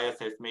high bias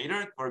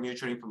estimator for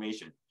mutual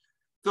information.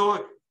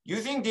 So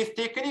using this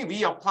technique,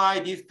 we apply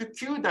this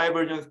skew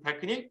divergence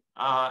technique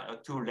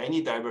to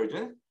Rényi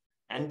divergence,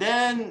 and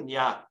then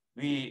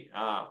we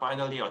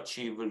finally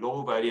achieve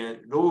low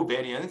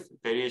variance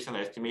variation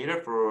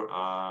estimator for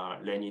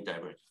Rényi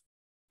divergence.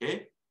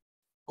 Okay.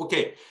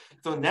 Okay,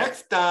 so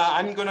next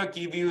I'm gonna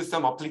give you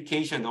some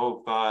application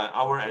of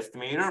our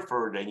estimator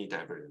for Rényi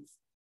divergence.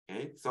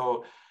 Okay,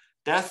 so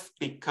that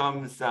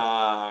becomes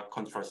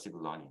contrastive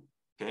learning.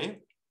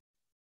 Okay.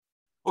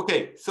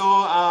 Okay, so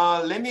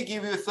let me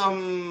give you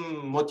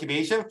some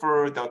motivation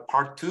for the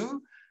part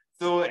two.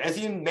 So as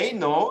you may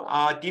know,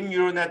 deep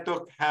neural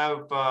networks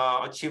have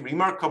achieved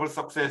remarkable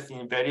success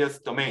in various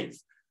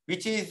domains,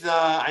 which is,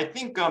 I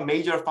think, a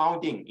major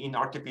finding in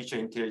artificial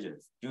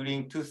intelligence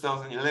during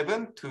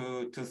 2011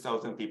 to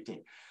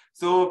 2015.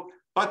 So,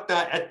 but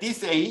at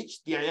this age,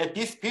 at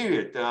this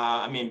period,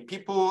 I mean,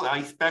 people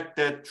expect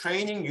that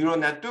training neural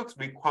networks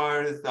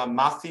requires a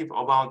massive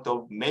amount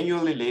of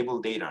manually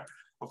labeled data.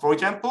 For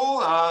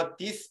example,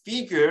 this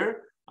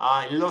figure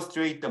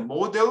illustrates the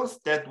models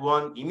that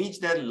won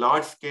ImageNet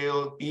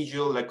large-scale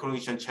visual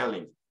recognition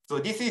challenge. So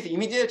this is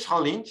ImageNet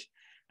challenge.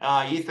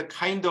 Is a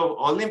kind of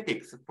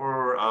Olympics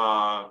for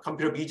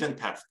computer vision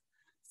test.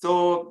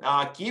 So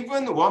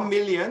given 1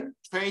 million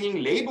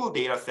training label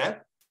data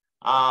set,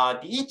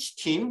 each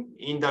team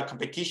in the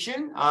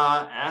competition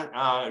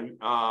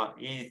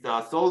is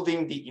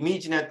solving the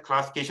ImageNet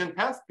classification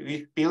test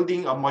with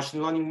building a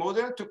machine learning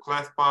model to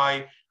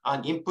classify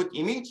an input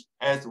image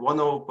as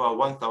one of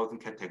 1,000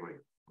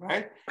 categories,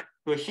 right?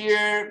 So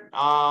here,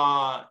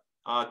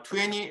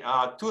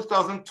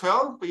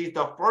 2012 is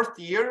the first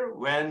year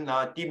when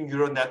deep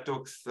neural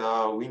networks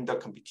win the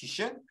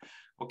competition.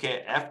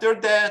 Okay, after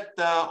that,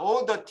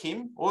 all the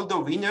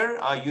winner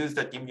use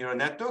the deep neural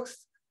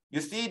networks.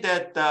 You see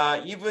that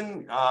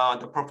even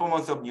the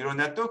performance of neural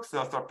networks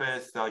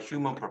surpass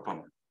human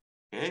performance.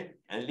 Okay,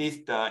 at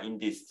least in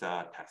this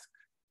task.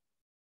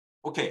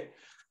 Okay.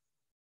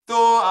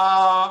 So,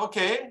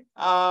 okay,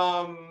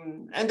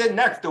 and then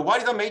next, what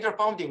is the major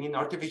finding in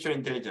artificial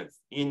intelligence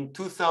in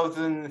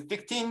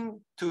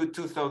 2016 to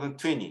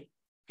 2020?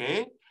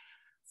 Okay,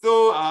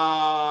 so,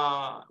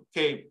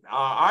 okay,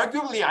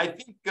 arguably, I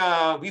think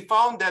we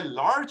found that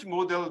large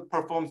model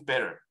performs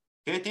better.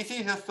 Okay, this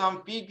is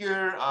some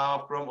figure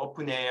from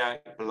OpenAI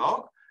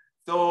blog.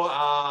 So,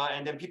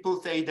 and then people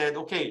say that,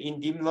 okay, in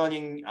deep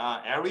learning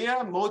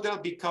area, model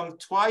becomes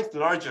twice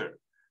larger.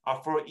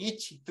 For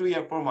each 3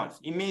 and 4 months.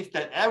 It means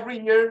that every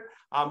year,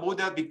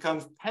 model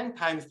becomes 10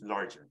 times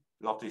larger,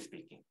 roughly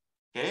speaking,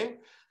 okay?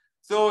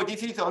 So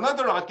this is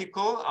another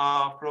article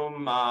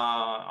from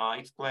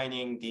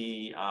explaining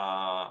the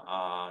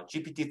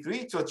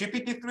GPT-3. So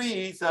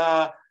GPT-3 is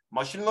a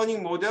machine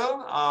learning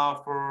model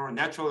for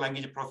natural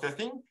language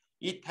processing.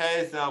 It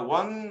has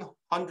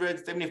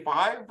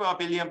 175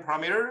 billion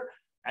parameter,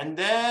 and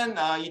then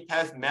it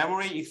has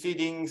memory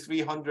exceeding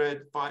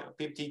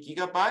 350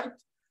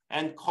 gigabytes.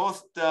 And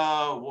cost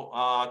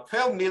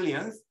 12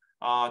 million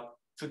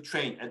to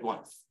train at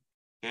once.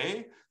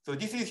 Okay, so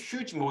this is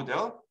huge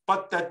model,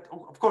 but that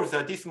of course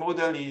this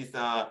model is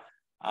okay.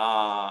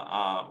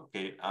 I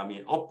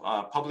mean,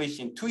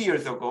 published in 2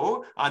 years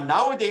ago.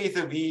 Nowadays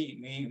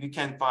we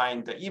can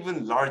find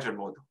even larger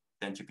model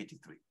than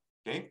GPT-3.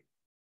 Okay,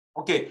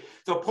 okay.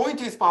 So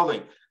point is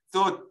following.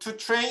 So to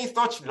train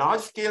such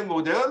large scale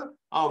model,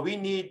 we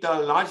need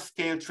large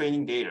scale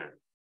training data.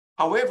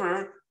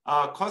 However,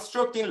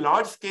 constructing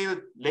large-scale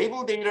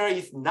label data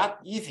is not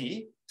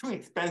easy, too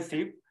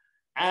expensive,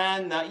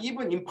 and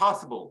even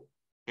impossible.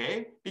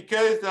 Okay,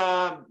 because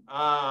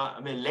I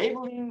mean,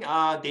 labeling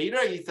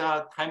data is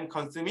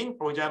time-consuming.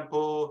 For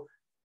example,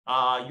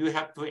 you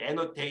have to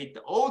annotate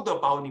all the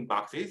bounding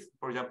boxes.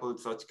 For example,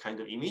 such kind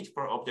of image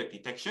for object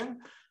detection,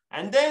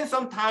 And then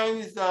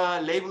sometimes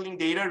labeling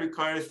data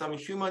requires some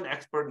human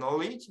expert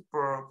knowledge,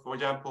 for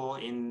example,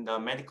 in the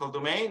medical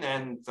domain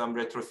and some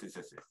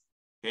retrosynthesis.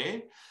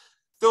 Okay,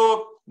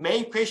 so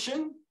main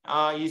question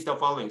is the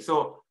following.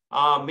 So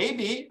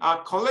maybe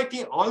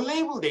collecting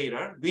unlabeled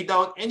data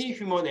without any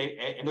human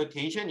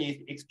annotation is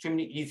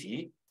extremely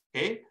easy.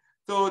 Okay,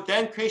 so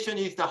then question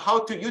is how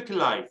to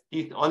utilize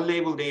this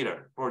unlabeled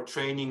data for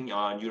training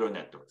neural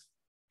networks.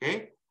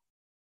 Okay.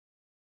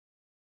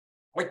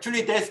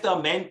 Actually, that's the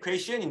main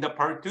question in the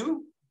part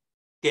 2.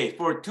 Okay,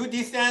 for to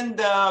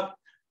descend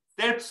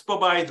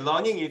self-supervised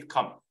learning is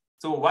common.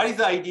 So what is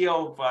the idea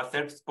of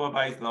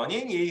self-supervised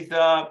learning is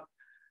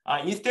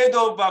instead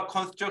of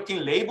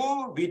constructing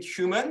label with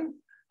human,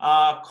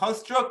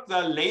 construct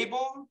the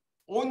label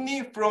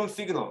only from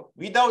signal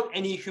without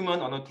any human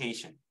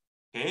annotation.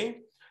 Okay,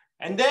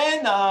 and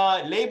then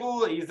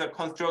label is a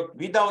construct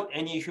without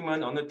any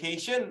human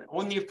annotation,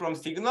 only from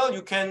signal.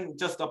 You can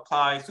just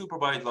apply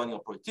supervised learning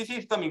approach. This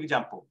is some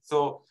example.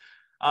 So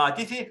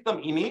this is some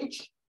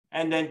image,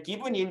 and then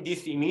given in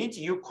this image,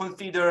 you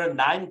consider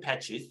 9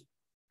 patches,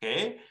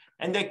 okay,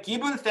 and then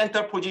given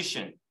center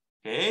position,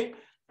 okay,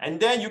 and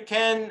then you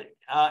can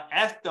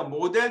ask the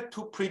model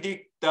to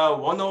predict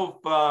one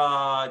of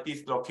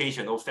this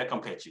location of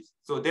second patches.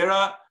 So there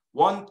are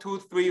 1,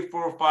 2, 3,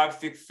 4, 5,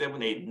 6,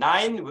 7, 8,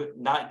 9.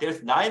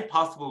 There's 9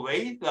 possible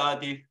ways.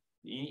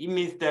 It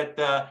means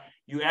that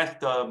you ask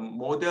the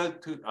model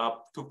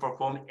to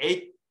perform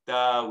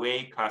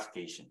 8-way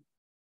classification.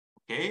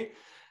 Okay,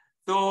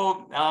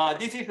 so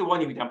this is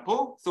one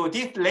example. So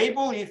this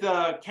label is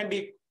can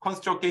be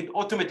constructed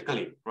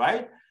automatically,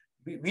 right?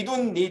 We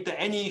don't need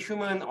any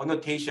human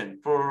annotation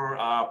for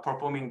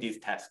performing this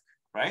task,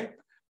 right?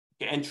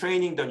 Okay, and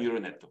training the neural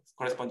networks,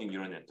 corresponding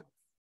neural networks.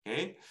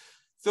 Okay.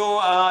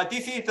 So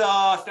this is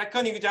a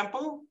second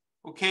example.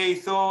 Okay,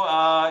 so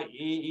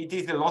it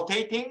is a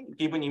rotating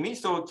given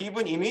image. So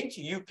given image,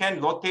 you can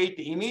rotate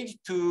the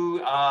image to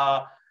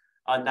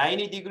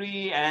 90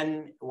 degree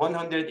and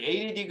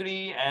 180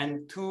 degree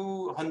and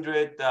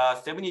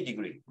 270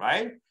 degree,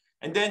 right?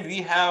 And then we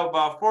have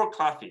 4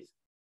 classes.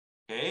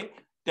 Okay,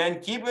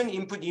 then given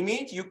input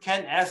image, you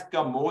can ask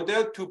a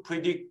model to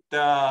predict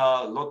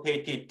the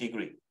rotated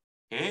degree.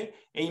 Okay,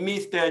 it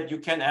means that you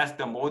can ask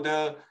the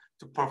model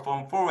to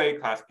perform 4-way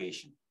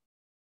classification.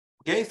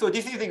 Okay, so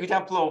this is an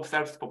example of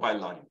self-supervised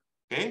learning.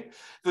 Okay,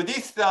 so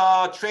this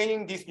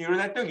training this neural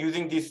network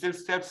using this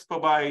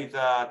self-supervised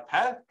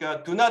task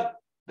do not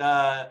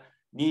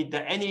need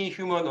any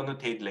human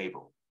annotated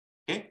label.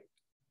 Okay,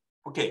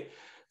 okay.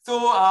 So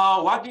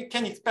what we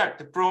can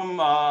expect from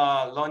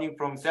learning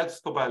from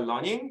self-supervised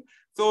learning.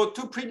 So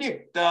to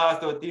predict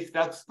so this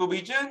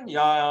self-supervision,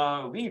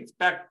 we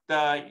expect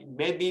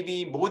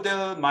maybe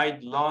model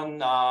might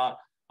learn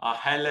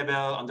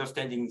high-level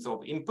understandings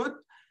of input,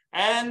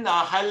 and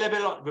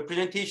high-level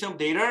representation of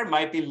data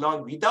might be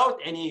learned without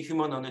any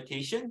human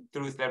annotation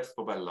through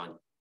self-supervised learning.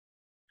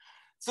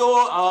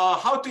 So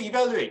how to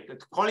evaluate the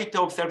quality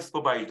of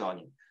self-supervised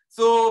learning?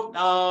 So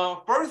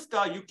first,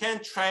 you can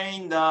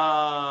train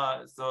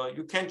large-scale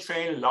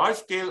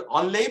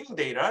unlabeled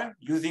data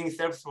using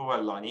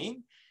self-supervised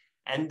learning,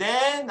 and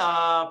then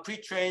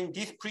pre-train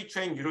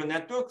neural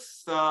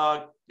networks.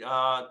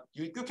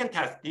 You can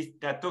test this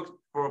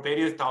network for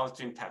various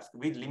downstream tasks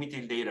with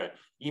limited data.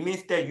 It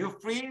means that you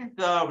freeze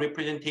the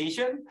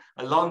representation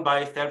learned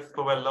by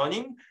self-supervised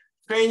learning,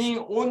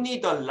 training only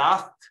the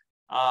last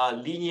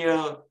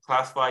linear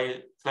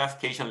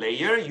classification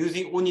layer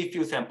using only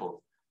few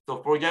samples.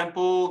 So for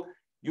example,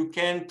 you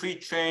can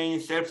pre-train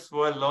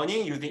self-supervised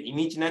learning using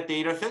ImageNet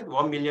dataset,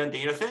 1 million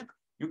dataset.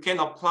 You can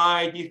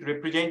apply this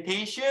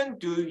representation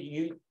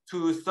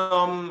to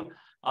some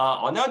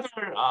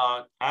another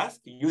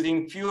task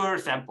using fewer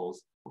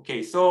samples.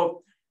 Okay,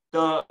 so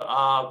the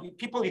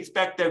people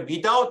expect that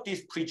without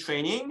this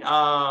pre-training,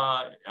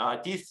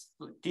 this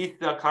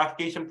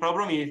classification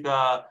problem is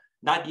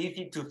not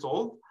easy to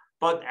solve.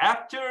 But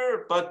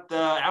after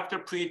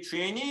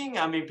pre-training,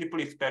 I mean, people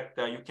expect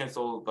you can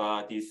solve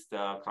this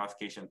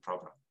classification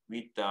problem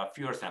with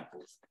fewer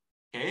samples.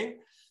 Okay.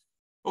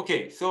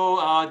 Okay,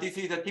 so this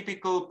is a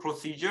typical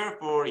procedure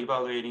for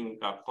evaluating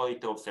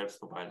quality of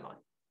self-supervised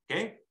learning.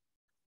 Okay.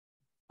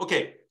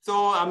 Okay,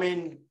 so I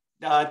mean,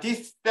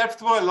 this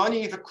self-supervised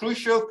learning is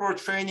crucial for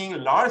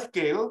training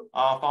large-scale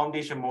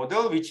foundation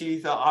model, which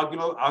is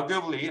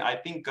arguably, I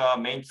think,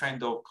 main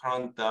trend of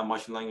current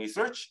machine learning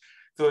research.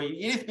 So it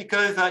is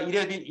because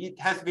it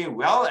has been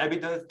well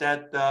evidenced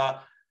that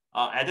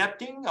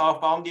adapting a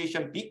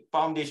big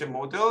foundation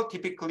model,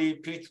 typically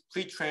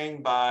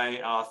pre-trained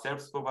by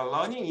self-supervised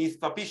learning, is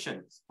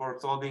sufficient for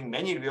solving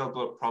many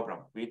real-world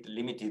problems with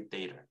limited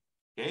data.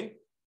 Okay.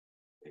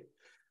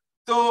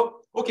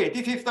 So, okay,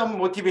 this is some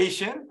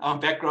motivation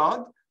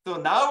background. So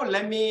now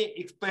let me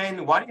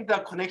explain what is the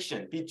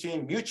connection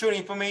between mutual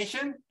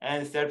information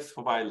and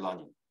self-supervised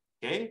learning.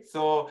 Okay,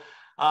 so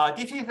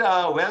this is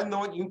a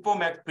well-known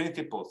InfoMax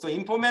principle. So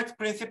InfoMax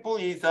principle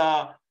is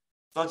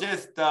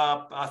suggests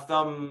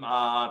some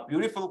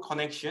beautiful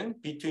connection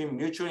between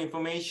mutual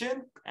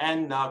information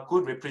and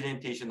good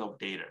representation of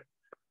data.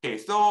 Okay,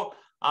 so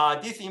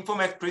this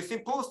InfoMax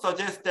principle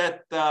suggests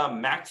that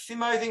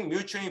maximizing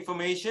mutual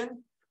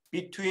information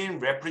between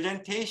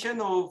representation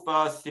of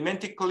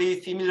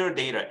semantically similar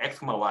data, x,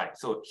 y.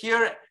 So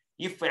here,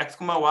 if x,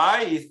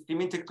 y is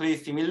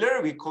semantically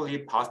similar, we call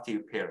it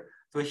positive pair.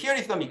 So here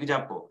is some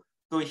example.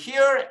 So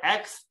here,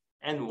 x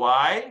and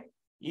y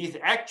is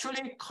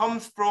actually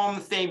comes from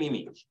same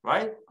image,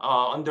 right?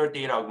 Under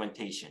data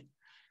augmentation.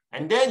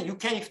 And then you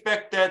can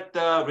expect that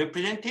the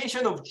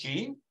representation of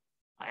G,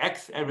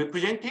 X, and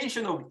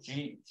representation of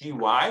G,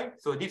 Y.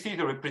 So this is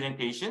a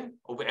representation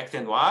of X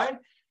and Y.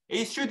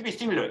 It should be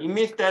similar. It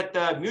means that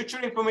the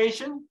mutual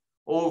information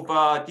of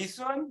this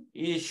one,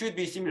 it should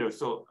be similar.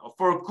 So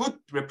for good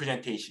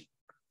representation,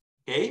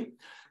 okay?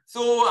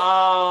 So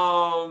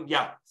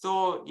yeah,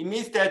 so it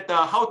means that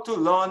how to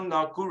learn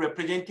good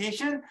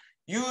representation,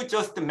 you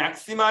just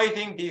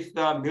maximizing this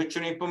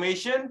mutual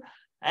information.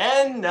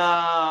 And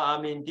I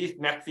mean, this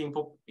max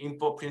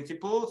info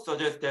principle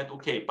suggests that,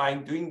 okay, by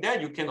doing that,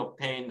 you can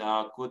obtain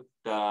good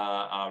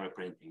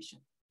representation,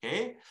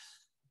 okay?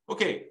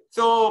 Okay,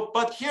 so,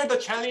 but here the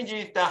challenge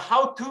is that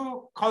how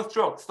to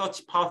construct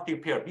such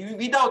positive pair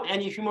without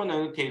any human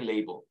annotated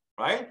label,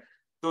 right?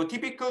 So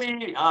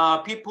typically,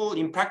 people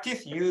in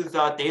practice use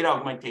data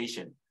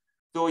augmentation.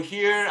 So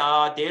here,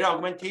 data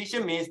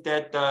augmentation means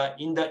that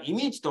in the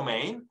image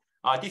domain,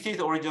 this is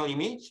the original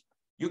image.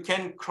 You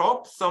can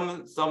crop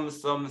some sub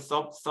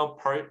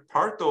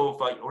part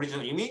of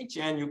original image,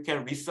 and you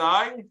can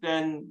resize,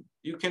 and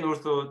you can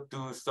also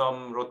do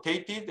some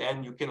rotated,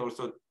 and you can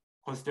also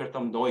consider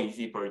some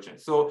noisy version.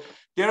 So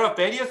there are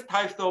various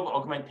types of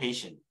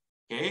augmentation.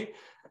 Okay,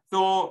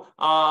 so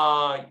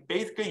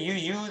basically you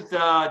use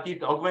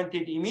this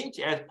augmented image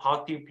as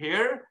positive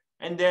pair,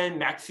 and then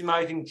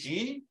maximizing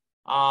G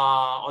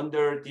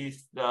under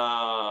this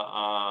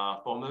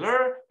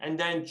formula, and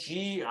then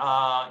G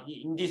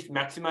in this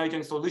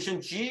maximizing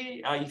solution,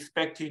 G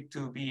expected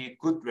to be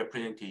good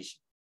representation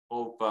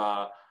of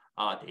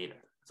data.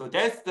 So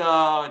that's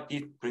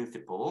this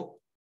principle,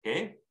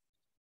 okay?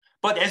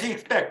 But as you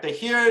expect,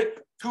 here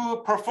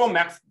to perform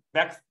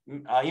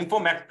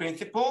InfoMax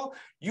principle,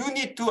 you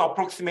need to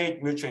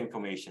approximate mutual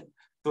information.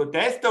 So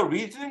that's the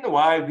reason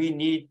why we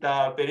need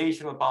the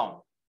variational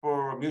bound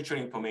for mutual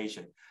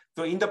information.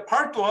 So in the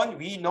part one,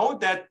 we know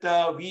that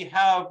we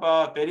have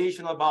a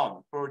variational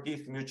bound for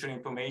this mutual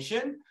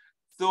information.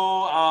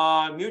 So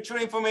mutual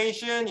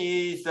information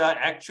is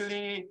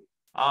actually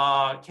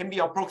can be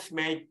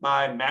approximated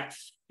by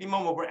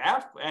maximum over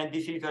F, and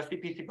this is a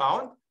CPC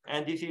bound,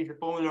 and this is the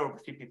formula of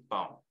CPC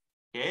bound.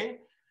 Okay.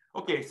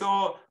 Okay.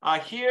 So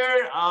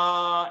here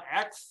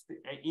X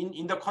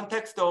in the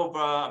context of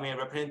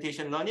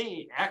representation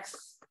learning,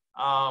 X,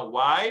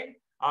 Y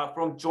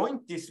from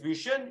joint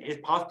distribution is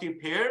positive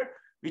pair,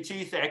 which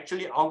is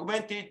actually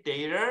augmented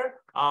data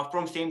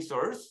from same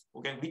source.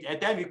 Okay,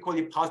 and then we call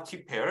it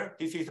positive pair.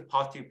 This is a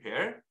positive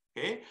pair.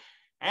 Okay,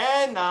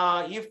 and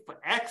if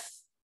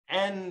X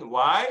and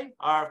Y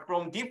are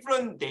from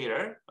different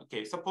data,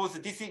 okay, suppose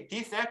this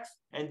X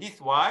and this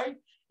Y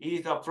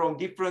is from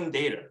different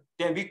data,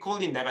 then we call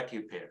it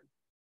negative pair.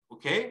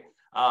 Okay,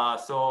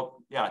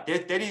 so yeah,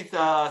 that is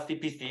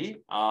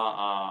CPC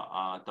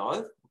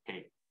does.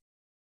 Okay,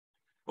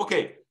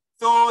 okay.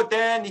 So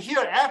then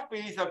here F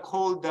is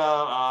called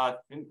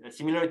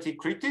similarity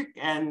critic,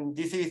 and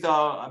this is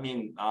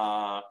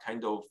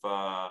kind of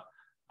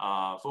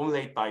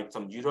formulated by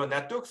some neural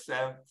networks.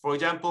 For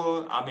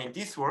example,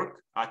 this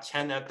work,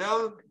 Chen et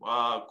al.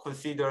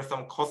 Consider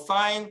some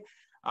cosine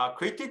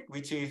critic,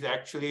 which is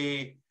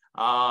actually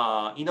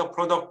inner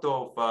product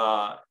of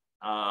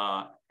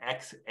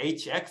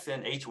HX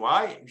and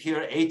HY.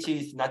 Here H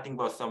is nothing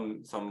but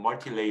some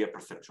multi-layer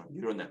perceptron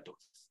neural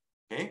networks.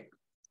 Okay.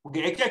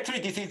 Okay,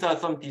 actually, this is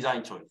some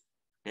design choice.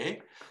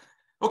 Okay,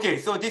 okay.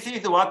 So this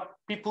is what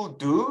people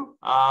do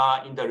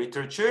in the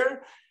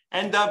literature,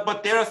 and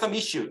but there are some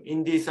issues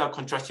in this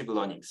contrastive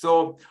learning.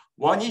 So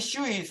one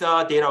issue is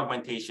data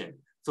augmentation.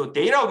 So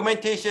data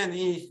augmentation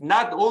is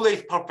not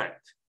always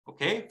perfect.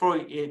 Okay, for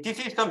this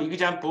is some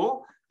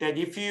example that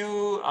if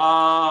you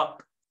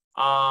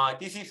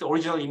this is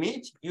original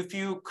image. If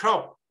you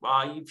crop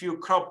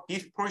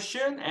this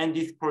portion and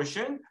this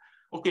portion.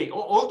 Okay,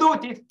 although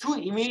these two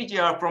images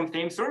are from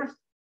same source,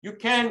 you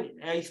can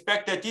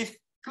expect that these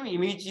two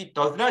images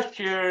does not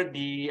share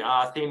the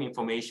same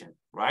information,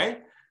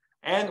 right?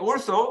 And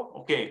also,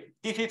 okay,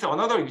 this is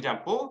another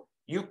example.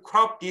 You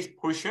crop this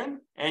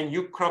portion and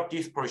you crop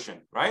this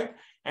portion, right?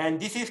 And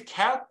this is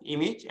cat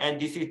image and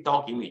this is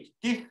dog image.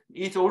 This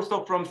is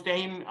also from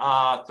same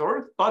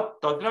source,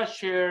 but does not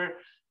share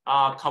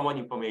common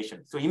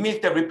information. So it means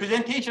the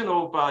representation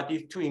of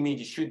these two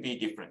images should be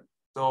different.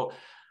 So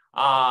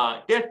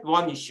that's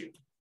one issue.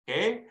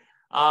 Okay.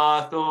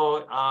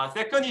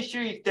 Second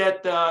issue is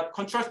that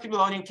contrastive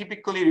learning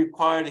typically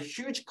requires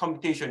huge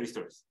computation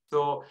resource.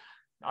 So,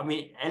 at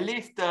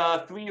least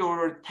 3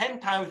 or 10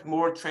 times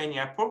more training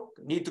effort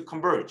need to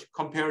converge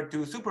compared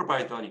to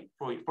supervised learning.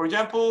 For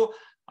example,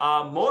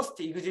 most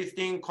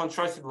existing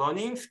contrastive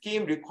learning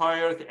scheme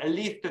requires at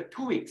least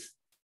 2 weeks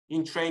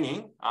in training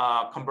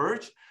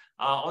converge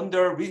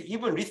under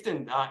even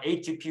recent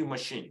 8 GPU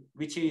machine,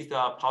 which is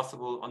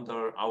possible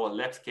under our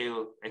lab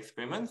scale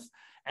experiments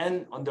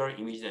and under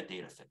ImageNet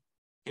dataset.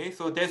 Okay,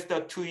 so that's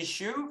the two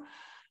issue.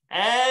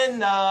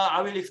 And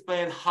I will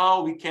explain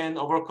how we can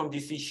overcome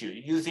this issue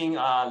using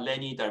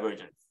Rényi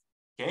divergence.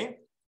 Okay.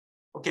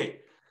 Okay.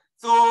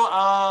 So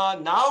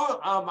now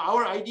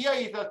our idea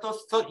is that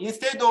so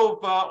instead of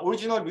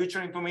original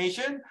mutual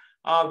information,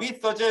 we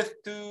suggest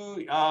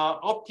to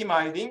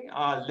optimizing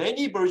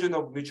Rényi version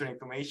of mutual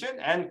information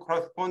and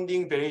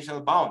corresponding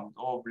variational bound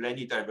of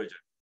Rényi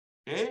divergence.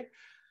 Okay.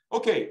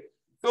 Okay.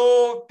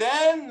 So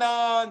then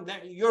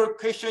your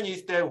question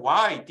is that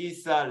why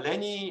this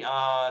Rényi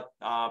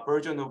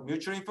version of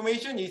mutual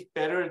information is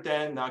better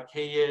than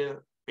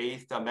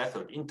KL-based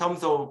method in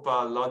terms of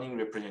learning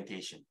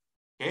representation.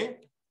 Okay.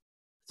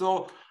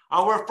 So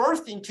our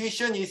first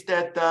intuition is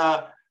that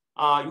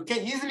you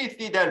can easily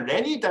see that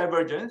Rényi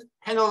divergence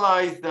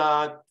penalize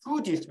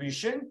two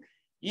distribution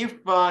if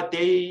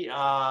they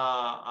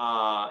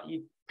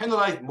it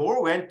penalize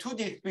more when two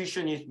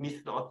distribution is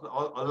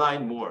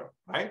misaligned more,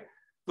 right?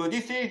 So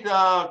this is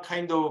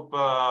kind of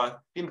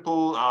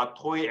simple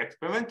toy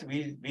experiment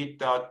with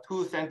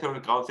two central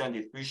Gaussian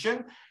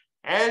distribution.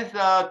 As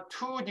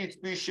two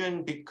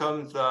distribution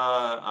becomes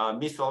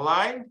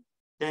misaligned,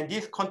 then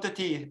this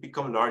quantity is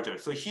become larger.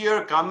 So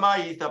here gamma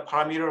is the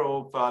parameter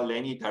of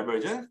Rényi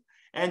divergence,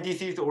 and this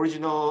is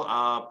original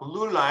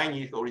blue line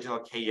is original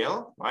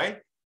KL, right?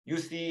 You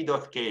see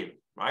the scale,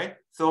 right?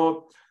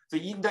 So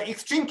in the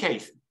extreme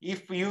case,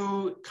 if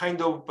you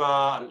kind of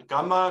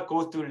gamma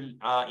goes to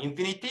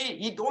infinity,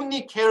 it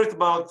only cares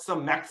about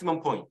some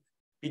maximum point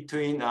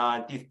between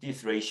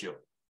this ratio.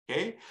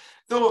 Okay,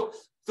 so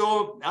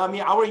I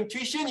mean our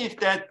intuition is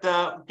that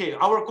okay,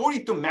 our goal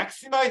is to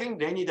maximizing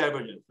Rényi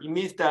divergence. It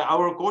means that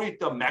our goal is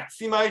to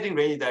maximizing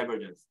Rényi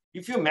divergence.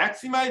 If you're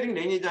maximizing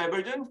Rényi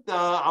divergence,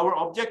 our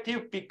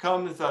objective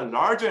becomes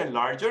larger and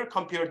larger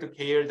compared to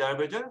KL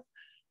divergence.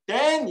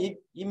 Then it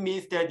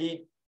means that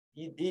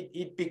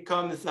it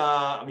becomes,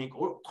 I mean,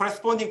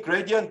 corresponding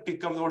gradient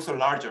becomes also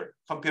larger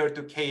compared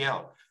to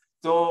KL.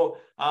 So,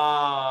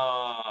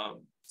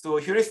 so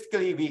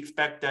heuristically, we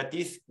expect that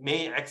this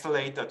may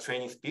accelerate the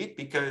training speed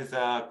because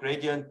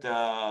gradient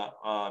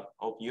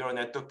of neural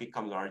network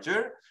become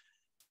larger.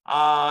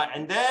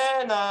 And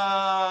then,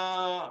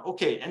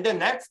 okay, and then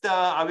next,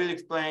 I will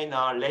explain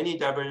Rényi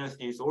divergence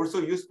is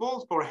also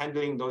useful for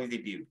handling noisy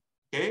view.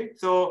 Okay,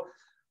 so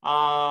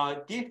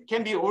this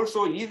can be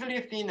also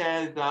easily seen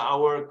as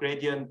our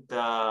gradient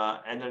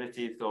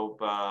analysis of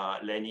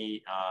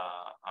Rényi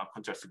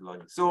contrastive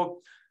learning.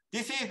 So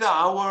this is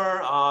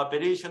our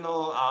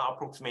variational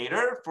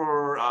approximator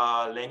for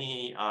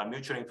Rényi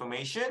mutual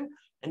information.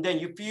 And then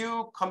if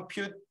you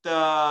compute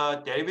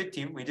the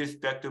derivative with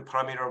respect to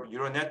parameter of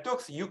neural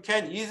networks, you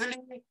can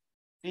easily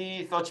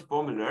see such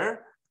formula.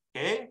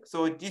 Okay,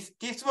 so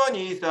this one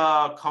is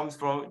comes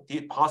from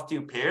the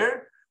positive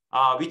pair,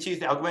 which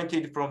is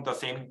augmented from the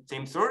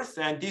same source,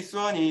 and this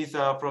one is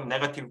from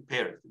negative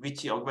pair,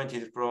 which is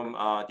augmented from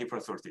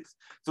different sources.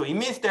 So it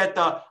means that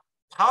the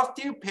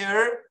positive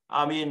pair,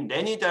 I mean,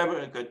 Rényi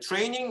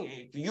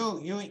training,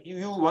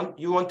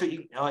 you want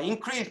to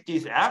increase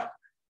this F.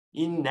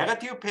 In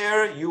negative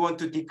pair, you want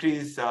to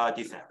decrease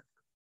this F.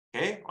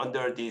 Okay,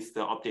 under this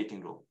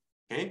updating rule.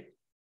 Okay.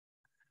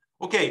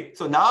 Okay,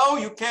 so now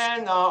you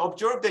can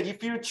observe that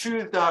if you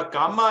choose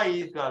gamma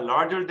is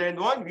larger than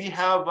 1, we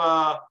have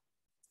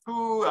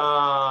two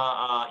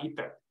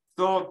effects.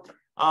 So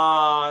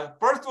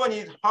first one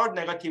is hard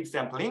negative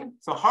sampling.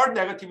 So hard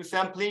negative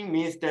sampling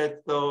means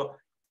that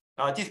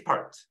this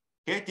part,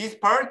 okay, this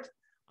part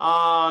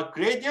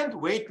gradient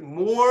weight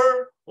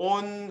more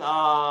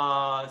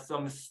on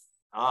some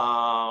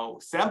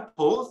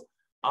samples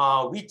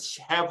which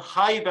have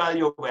high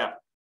value of F.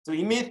 So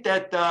it means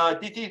that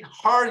this is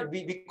hard,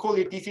 we call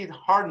it, this is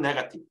hard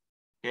negative,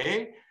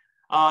 okay?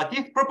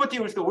 This property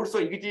also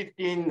exists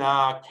in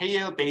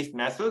KL-based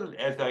methods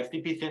as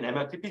CPC and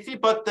MLCPC,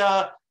 but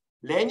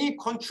Rényi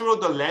control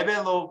the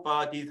level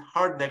of this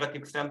hard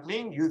negative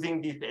sampling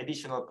using this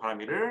additional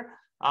parameter.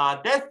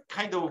 That's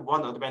kind of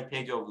one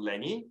advantage of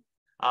Rényi.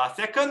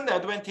 Second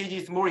advantage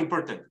is more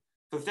important.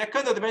 So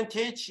second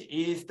advantage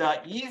is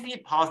the easy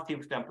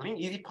positive sampling.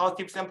 Easy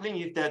positive sampling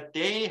is that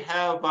they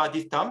have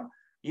this term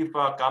if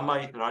gamma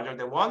is larger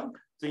than 1.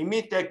 So it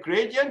means that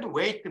gradient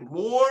weight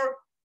more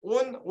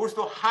on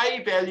also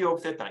high value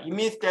of theta. It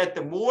means that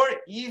the more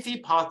easy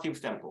positive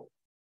sample.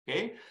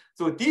 Okay,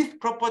 so this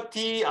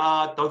property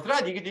does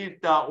not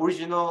exist the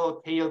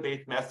original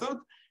KL-based method,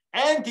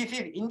 and this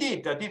is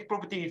indeed this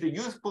property is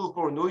useful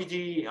for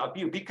noisy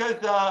view because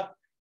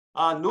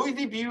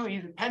noisy view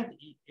is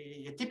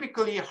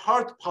typically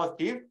hard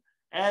positive,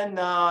 and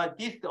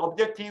this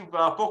objective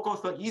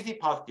focus on easy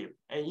positive,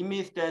 and it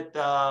means that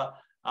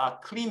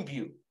clean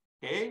view.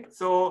 Okay,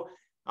 so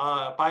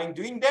by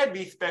doing that, we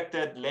expect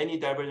that Rényi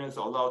divergence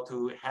allow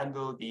to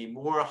handle the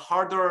more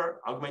harder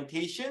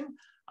augmentation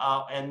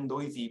and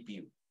noisy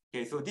view.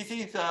 Okay, so this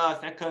is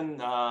second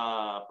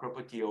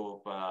property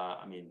of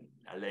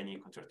Rényi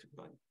contrastive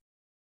learning.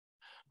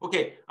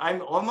 Okay,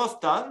 I'm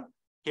almost done.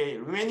 Okay,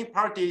 remaining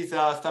part is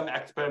some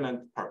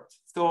experiment part.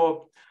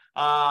 So,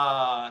 we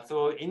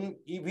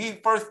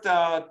first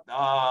learn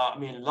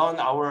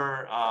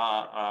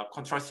our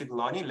contrastive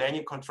learning,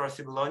 Rényi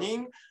contrastive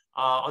learning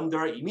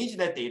under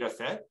ImageNet data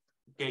set.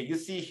 Okay, you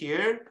see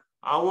here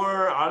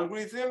our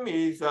algorithm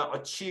is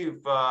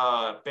achieve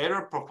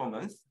better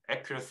performance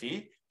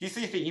accuracy. This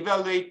is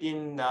evaluate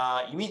in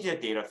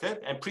ImageNet data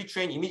set and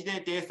pre-train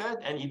ImageNet data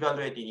set and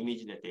evaluate in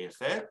ImageNet data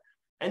set.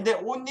 And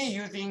then only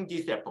using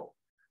this apple.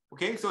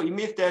 Okay, so it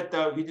means that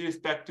with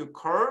respect to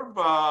curve,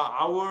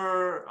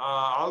 our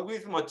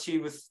algorithm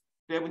achieves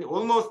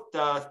almost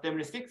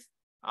 76,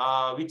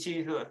 which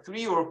is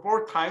 3 or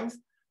 4 times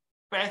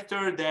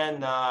faster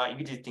than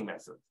existing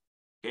methods.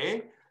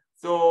 Okay,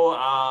 so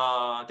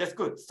that's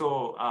good.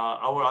 So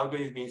our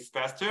algorithm is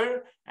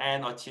faster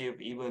and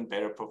achieve even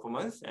better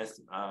performance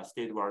as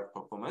state-wide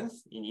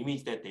performance in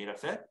ImageNet data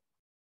set.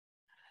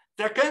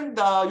 Second,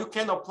 you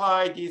can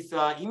apply this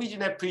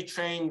ImageNet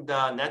pre-trained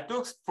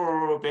networks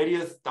for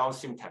various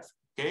downstream tasks.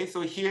 Okay,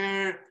 so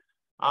here,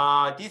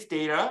 this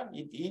data,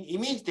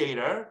 image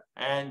data,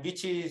 and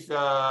which is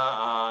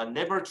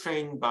never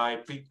trained by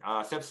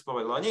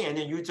self-supervised learning, and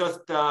then you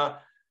just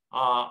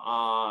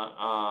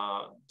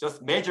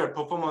measure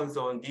performance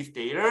on this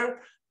data,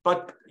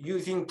 but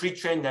using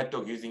pre-trained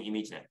network using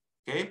ImageNet.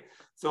 Okay,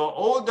 so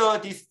all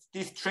this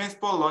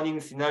transport learning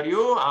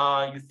scenario,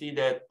 you see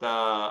that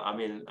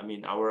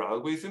our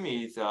algorithm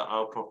is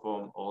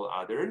outperform all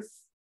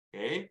others.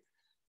 Okay,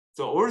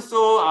 so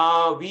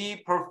also we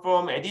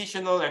perform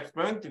additional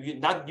experiment,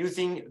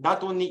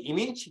 not only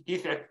image.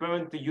 This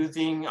experiment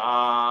using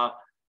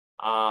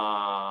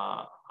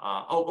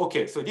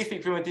okay. So this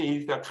experiment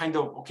is kind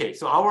of okay.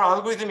 So our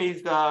algorithm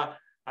is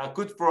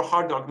good for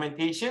hard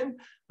augmentation.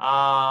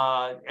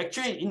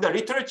 Actually, in the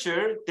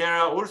literature, there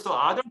are also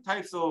other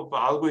types of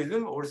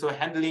algorithm also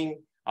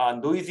handling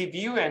noisy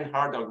view and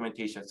hard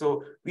augmentation.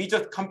 So we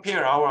just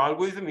compare our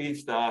algorithm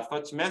with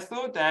such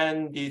method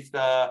and this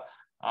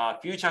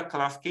future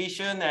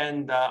classification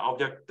and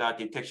object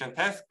detection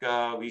task.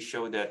 We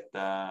show that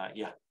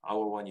yeah,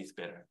 our one is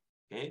better.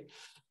 Okay,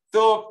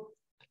 so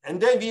and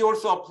then we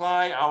also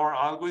apply our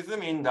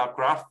algorithm in the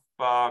graph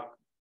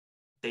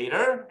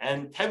data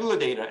and tabular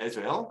data as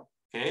well.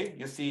 Okay,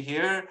 you see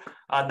here,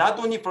 not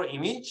only for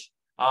image,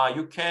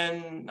 you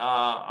can,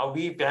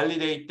 we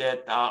validate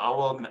that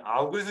our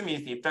algorithm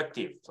is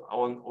effective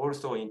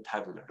also in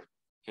tabular.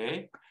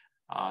 Okay,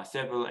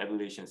 several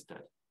evaluation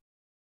studies.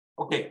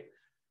 Okay,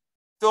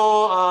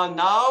 so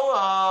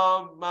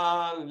now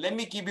let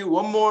me give you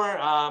one more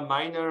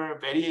minor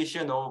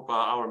variation of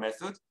our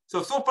method.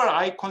 So far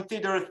I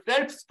consider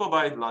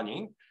self-supervised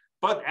learning.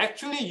 But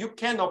actually, you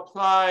can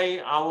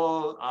apply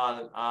our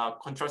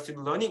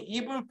contrastive learning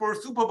even for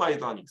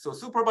supervised learning. So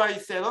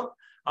supervised setup,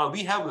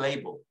 we have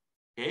label.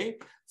 Okay,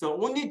 so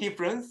only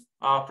difference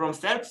from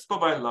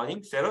self-supervised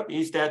learning setup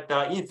is that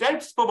in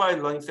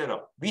self-supervised learning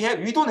setup,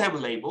 we don't have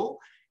label,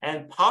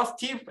 and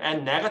positive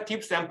and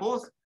negative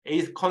samples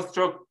is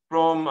construct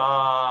from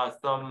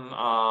some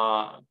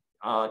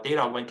data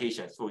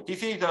augmentation. So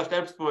this is a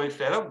self-supervised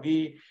setup.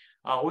 We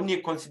only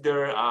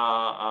consider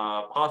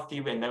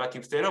positive and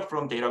negative setup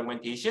from data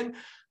augmentation.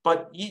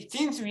 But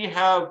since we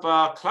have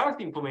class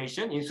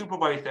information in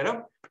supervised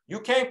setup, you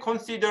can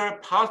consider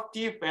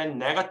positive and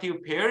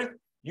negative pairs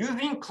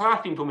using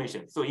class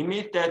information. So it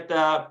means that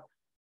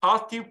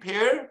positive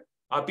pair,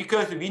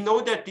 because we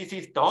know that this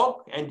is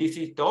dog and this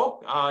is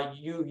dog,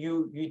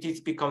 this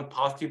becomes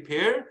positive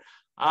pair,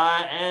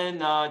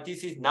 and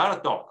this is not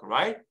a dog,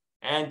 right?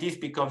 And this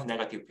becomes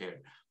negative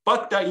pair.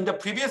 But in the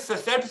previous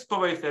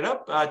self-supervised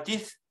setup,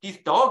 this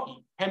dog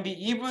can be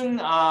even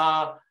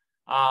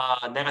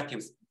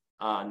negative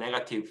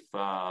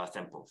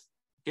samples.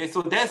 Okay,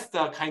 so that's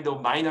the kind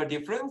of minor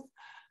difference.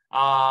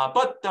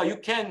 But you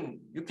can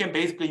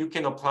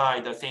apply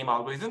the same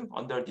algorithm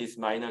under this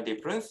minor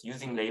difference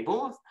using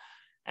labels,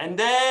 and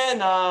then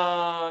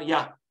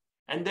yeah,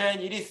 and then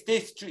it is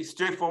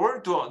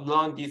straightforward to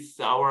learn this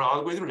our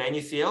algorithm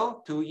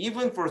RényiCL to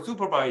even for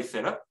supervised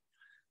setup.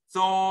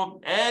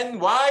 So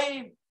and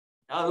why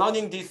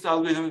learning this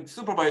algorithm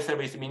supervised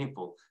setup is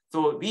meaningful.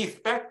 So we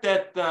expect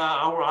that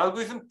our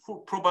algorithm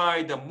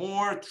provide a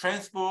more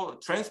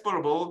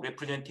transferable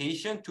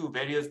representation to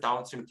various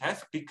downstream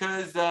tasks,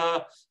 because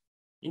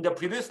in the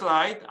previous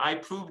slide, I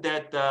proved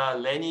that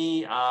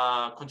Rényi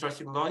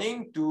contrastive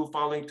learning do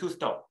following two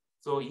stuff.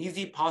 So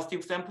easy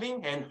positive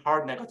sampling and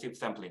hard negative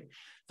sampling.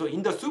 So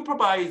in the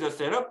supervised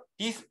setup,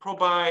 this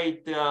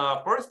provide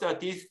first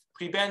this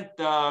prevent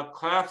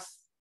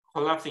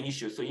collapsing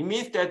issues. So it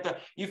means that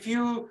if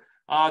you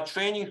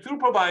training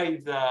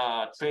supervised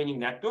training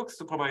networks,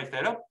 supervised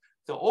setup,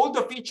 so all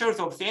the features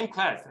of same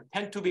class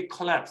tend to be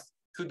collapsed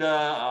to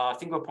the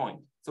single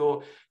point.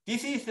 So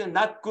this is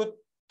not good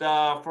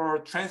for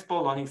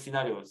transport learning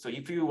scenarios. So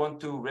if you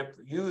want to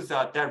use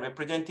that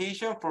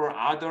representation for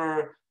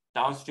other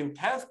downstream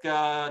tasks,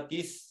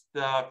 this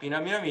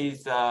phenomenon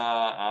is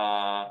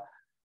yeah,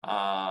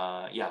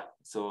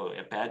 so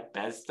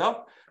bad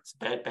stuff.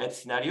 bad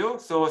scenario.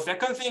 So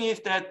second thing is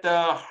that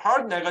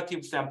hard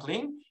negative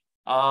sampling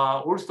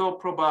also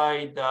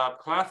provide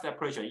class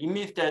separation. It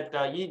means that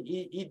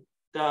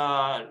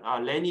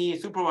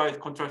Rényi supervised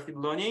contrastive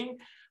learning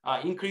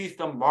increase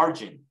the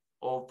margin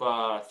of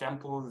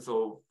samples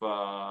of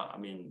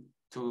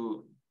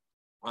to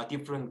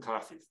different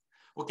classes.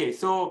 Okay,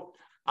 so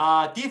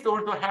this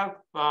also help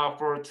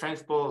for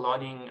transport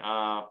learning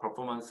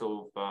performance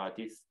of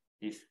this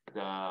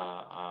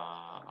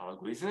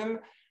algorithm.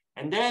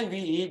 And then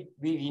we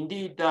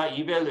indeed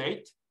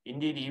evaluate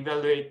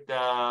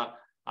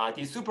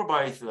the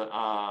supervised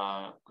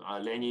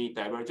Rényi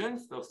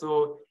divergence.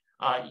 So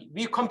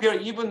we compare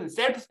even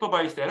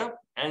self-supervised setup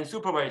and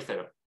supervised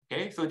setup.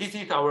 Okay, so this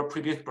is our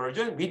previous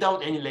version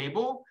without any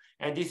label,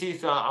 and this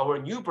is our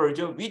new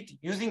version with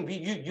using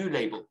VU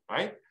label,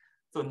 right?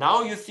 So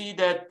now you see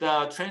that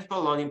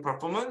transport learning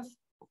performance,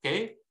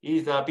 okay,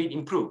 is a bit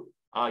improved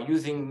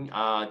using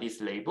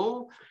this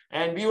label.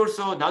 And we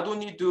also not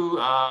only do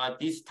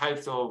these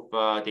types of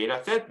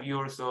data set, we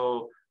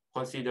also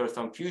consider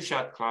some few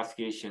shot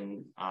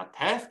classification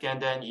task, and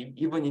then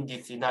even in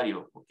this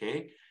scenario,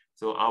 okay.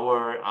 So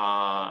our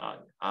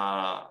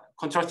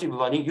contrastive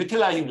learning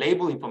utilizing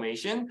label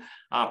information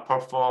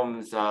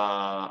performs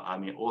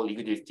all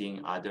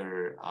existing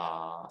other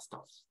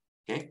stuff.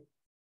 Okay.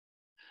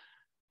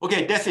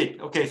 Okay, that's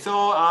it. Okay,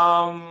 so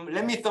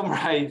let me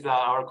summarize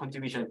our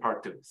contribution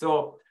part 2.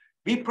 So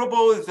we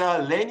propose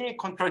Rényi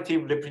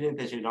contrastive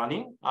representation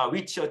learning,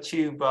 which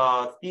achieve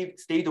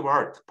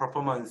state-of-the-art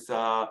performance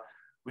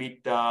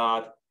with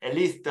at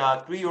least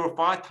 3 or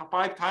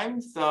 5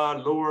 times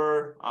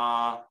lower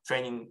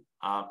training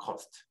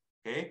cost.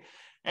 Okay,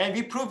 and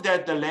we proved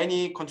that the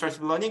Rényi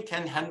contrastive learning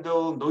can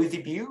handle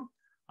noisy view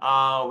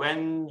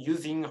when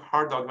using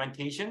hard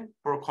augmentation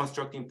for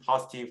constructing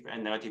positive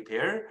and negative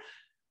pair.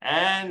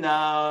 And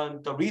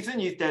the reason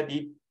is that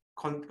it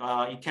can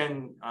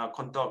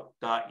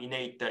conduct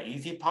innate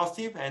easy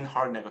positive and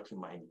hard negative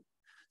mining.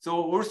 So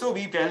also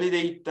we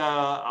validate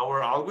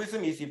our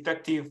algorithm is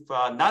effective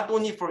not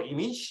only for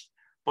image,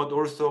 but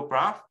also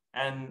graph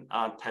and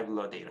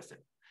tabular data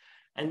set.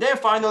 And then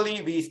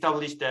finally, we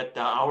established that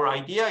our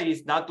idea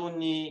is not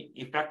only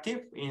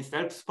effective in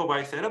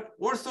self-supervised setup,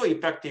 also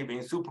effective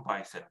in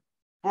supervised setup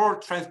for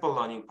transport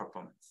learning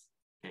performance.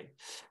 Okay,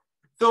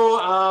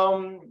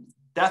 so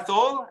that's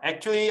all.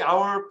 Actually,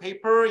 our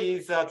paper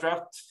is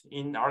drafted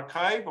in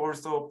archive,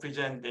 also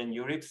presented in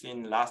URIX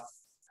in last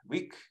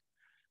week.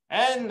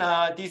 And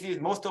this is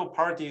most of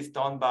part is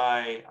done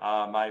by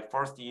my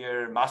first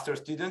year master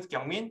student,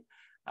 Kyungmin.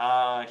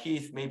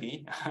 He's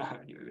maybe,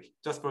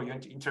 just for your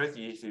interest,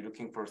 he's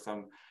looking for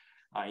some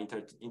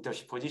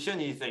internship position.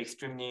 He's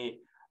extremely,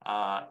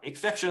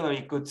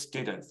 exceptionally good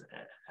student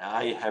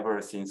I have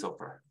ever seen so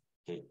far.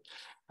 Okay.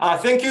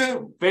 Thank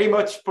you very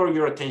much for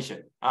your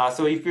attention.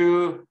 So if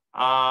you,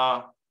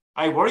 I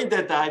worry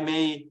that I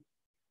may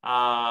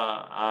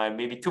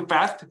maybe too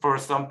fast for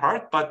some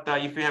part, but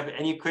if you have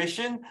any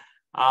question,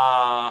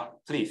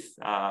 please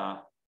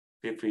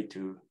feel free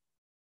to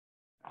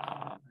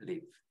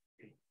leave.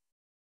 Okay.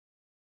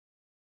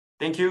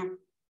 Thank you.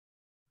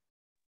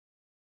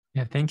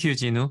 Yeah, thank you,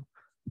 Jinwooo.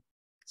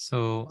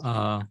 So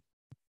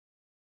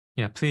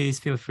yeah, please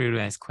feel free to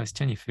ask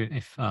question if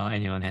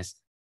anyone has.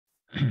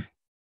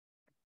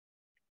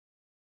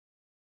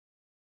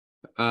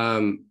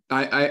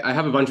 I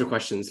have a bunch of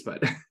questions,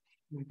 but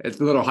it's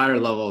a little higher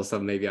level, so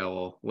maybe I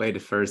will wait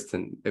first,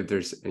 and if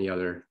there's any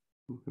other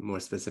more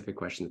specific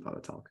questions about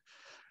the talk.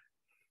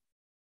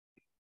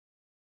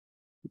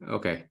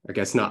 Okay, I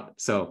guess not.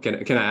 So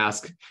can I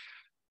ask?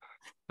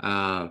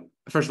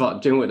 First of all,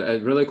 Jinwooo, a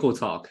really cool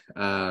talk.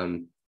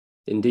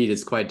 Indeed,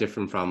 it's quite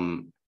different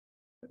from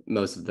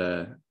most of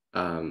the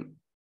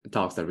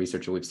talks that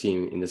researchers we've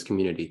seen in this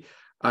community.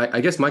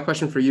 I guess my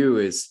question for you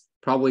is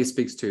probably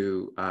speaks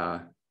to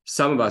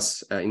some of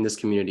us in this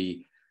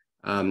community,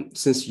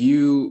 since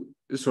you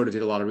sort of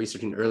did a lot of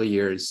research in early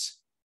years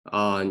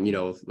on,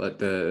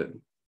 the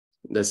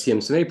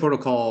CMSNA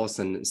protocols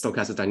and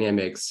stochastic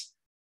dynamics.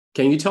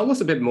 Can you tell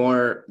us a bit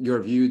more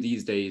your view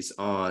these days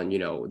on,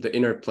 the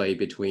interplay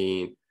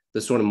between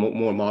the sort of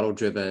more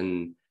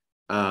model-driven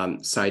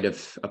side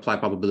of applied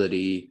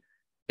probability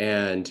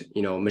and,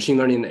 machine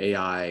learning and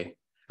AI?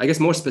 I guess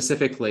more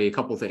specifically, a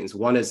couple of things.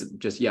 One is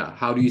just,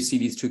 how do you see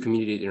these two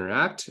communities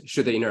interact?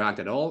 Should they interact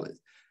at all?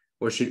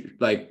 Or should,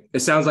 it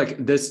sounds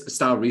like this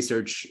style of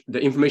research, the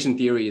information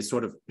theory is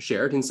sort of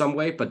shared in some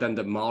way, but then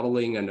the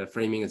modeling and the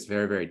framing is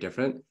very, very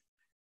different.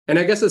 And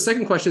I guess the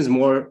second question is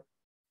more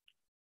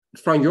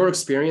from your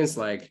experience,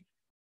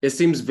 it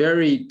seems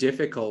very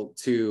difficult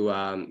to,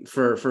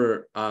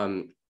 for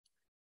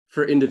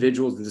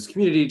individuals in this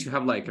community to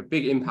have a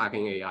big impact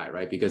in AI,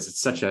 right? Because it's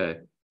such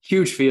a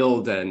huge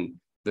field and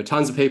there are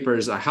tons of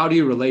papers. How do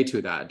you relate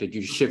to that? Did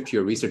you shift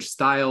your research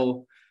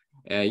style?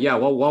 And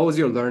what was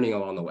your learning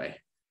along the way?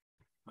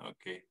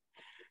 Okay.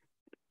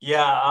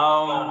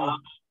 Yeah,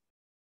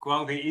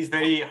 Guanghui is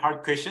very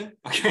hard question.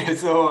 Okay,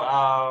 so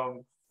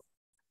how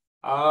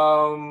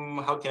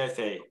can I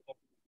say?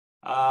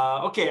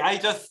 Okay, I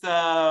just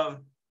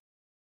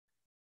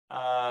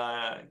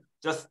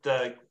just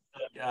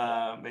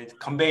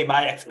convey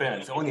my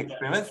experience, own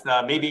experience.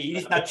 Maybe it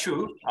is not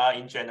true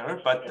in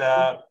general, but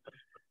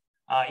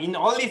in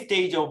early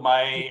stage of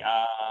my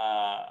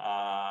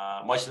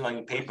machine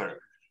learning paper,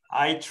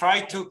 I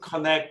try to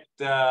connect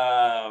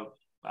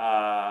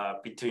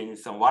between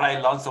what I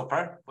learned so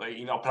far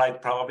in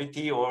applied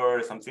probability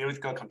or some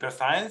theoretical computer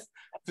science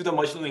to the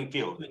machine learning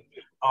field.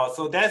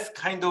 So that's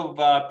kind of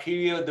a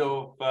period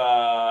of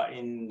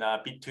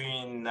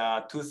between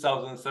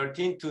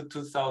 2013 to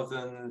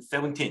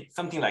 2017,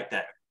 something like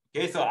that.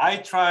 Okay, so I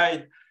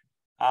tried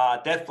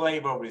that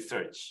flavor of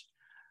research.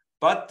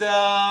 But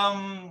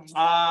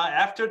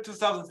after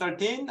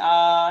 2013,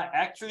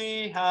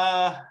 actually,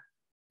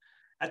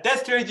 that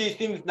strategy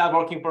seems not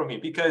working for me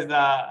because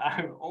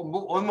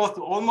almost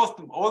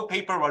all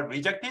papers were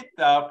rejected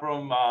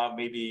from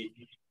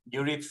maybe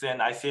URIPS and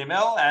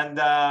ICML, and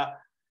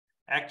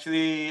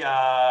actually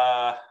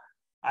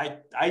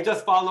I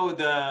just follow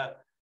the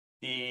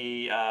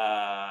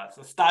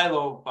style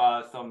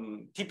of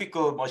some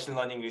typical machine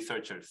learning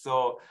researchers.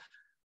 So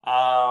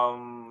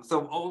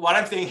what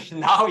I'm saying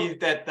now is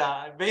that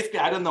basically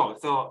I don't know.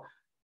 So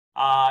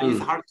it's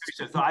a hard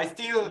question. So I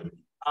still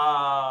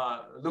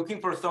looking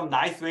for some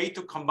nice way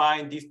to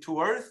combine these two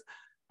words.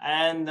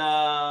 And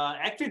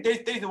actually,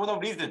 there's one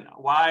reason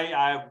why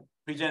I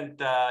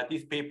present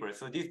this paper.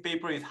 So this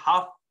paper is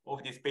half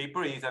of this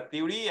paper is a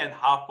theory and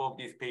half of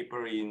this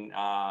paper in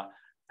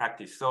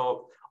practice.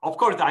 So of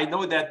course, I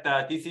know that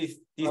this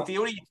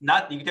theory is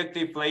not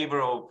exactly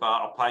flavor of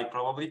applied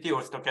probability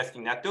or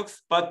stochastic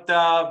networks, but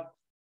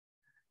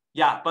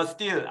yeah, but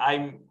still,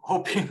 I'm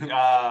hoping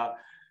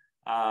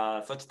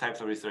such types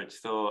of research.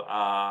 So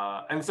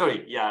I'm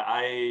sorry. Yeah,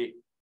 I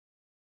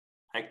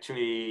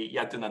actually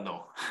do not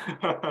know.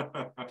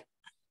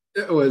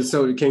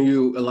 So can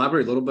you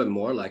elaborate a little bit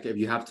more? Like if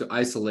you have to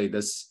isolate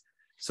this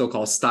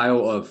so-called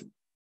style of,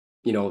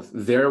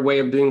 their way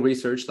of doing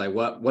research, like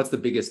what's the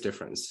biggest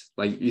difference?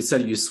 Like you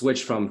said, you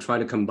switched from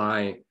trying to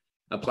combine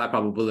applied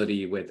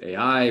probability with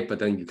AI, but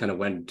then you kind of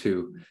went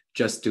to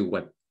just do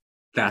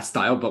that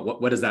style. But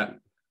what does that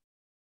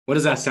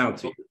sound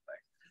to you?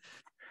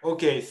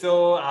 Okay,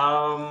 so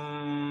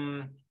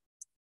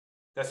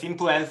the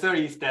simple answer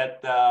is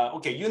that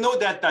okay, you know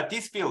that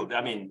this field,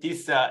 I mean,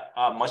 this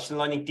machine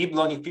learning, deep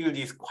learning field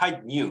is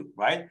quite new,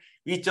 right?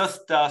 We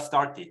just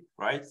started,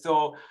 right?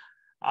 So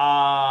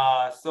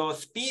so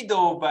speed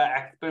of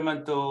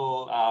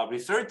experimental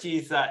research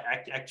is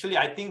actually,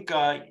 I think,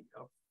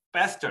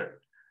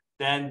 faster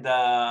than the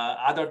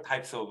other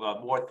types of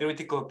more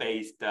theoretical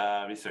based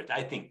research,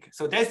 I think.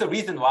 So that's the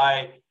reason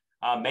why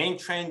main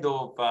trend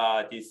of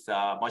this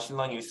machine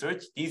learning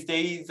research these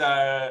days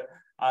are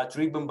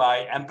driven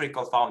by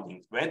empirical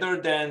findings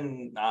rather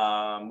than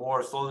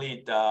more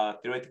solid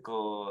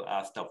theoretical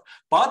stuff.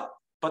 But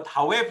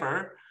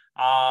however,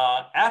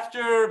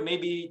 after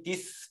maybe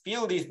this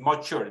field is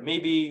matured,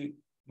 maybe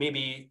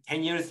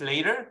 10 years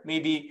later,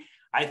 maybe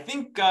I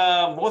think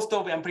most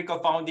of empirical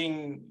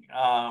finding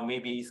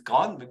maybe is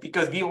gone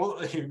because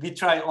we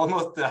try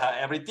almost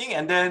everything,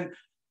 and then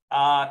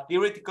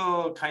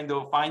theoretical kind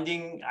of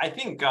finding, I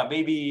think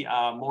maybe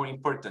more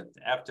important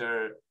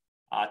after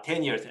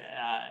 10 years,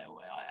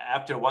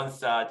 after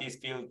once this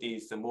field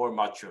is more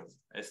mature.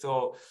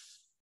 So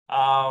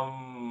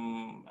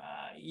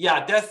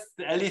yeah, that's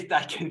at least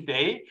I can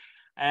say.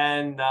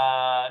 And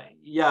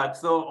yeah,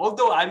 so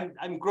although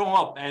I'm grown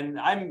up and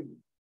I'm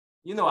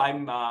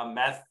a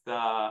math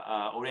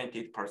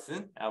oriented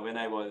person when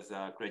I was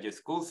graduate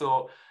school.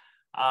 So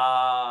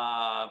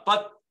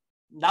but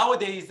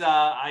nowadays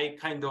I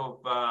kind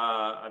of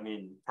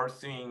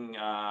pursuing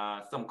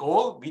some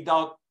goal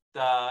without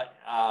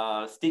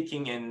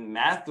sticking in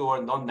math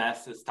or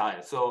non-math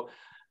style. So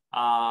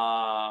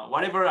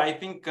whatever I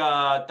think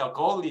the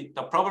goal,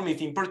 the problem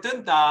is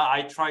important,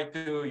 I try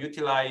to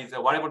utilize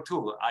whatever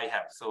tool I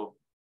have. So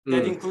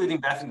that including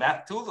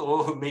math tools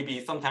or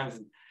maybe sometimes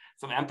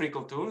some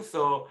empirical tools.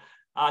 So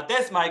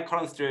that's my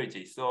current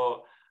strategy.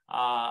 So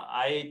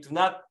I do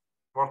not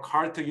work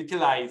hard to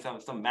utilize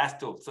some math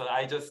tools. So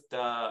I just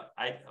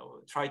I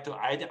try to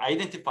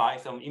identify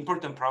some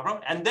important problem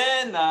and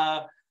then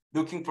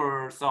looking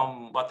for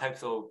what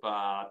types of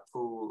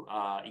tool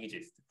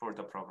exist for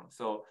the problem.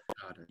 So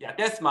yeah,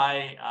 that's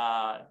my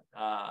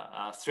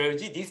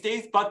strategy these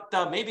days. But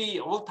maybe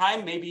all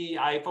time, maybe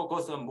I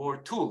focus on more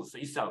tools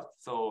itself.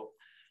 So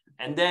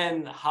and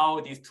then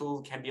how these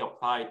tools can be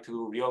applied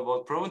to real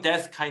world problems.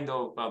 That's kind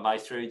of my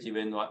strategy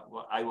when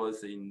I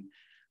was in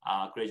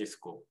graduate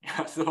school.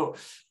 So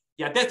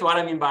yeah, that's what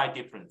I mean by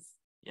difference.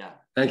 Yeah.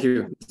 Thank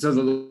you. So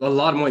a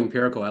lot more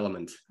empirical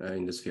element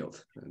in this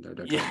field.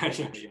 Yeah,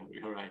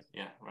 you're right.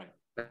 Yeah, right.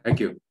 Thank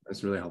you.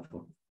 That's really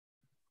helpful.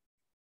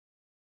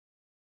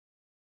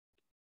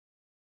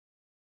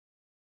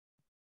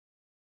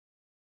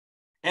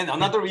 And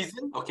another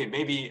reason, okay,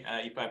 maybe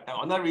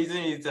another reason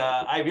is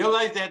I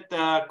realized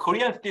that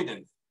Korean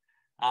students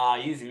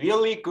is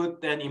really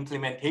good at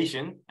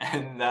implementation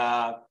and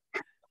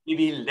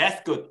maybe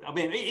less good. I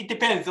mean, it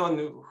depends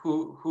on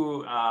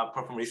who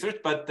perform research,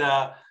 but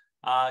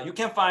you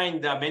can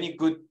find many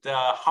good,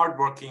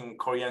 hardworking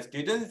Korean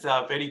students,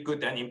 very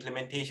good at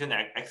implementation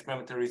and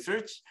experimental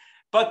research,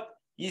 but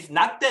it's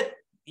not that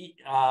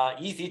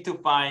easy to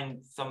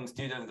find some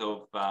students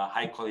of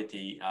high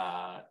quality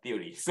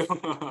theory. So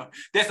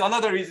that's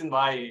another reason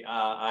why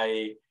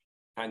I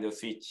kind of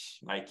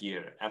switched my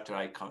gear after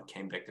I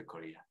came back to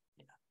Korea.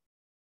 Yeah.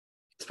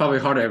 It's probably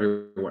harder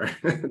everywhere,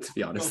 to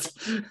be honest.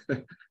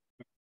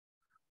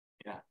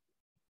 Yeah.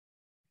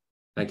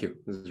 Thank you.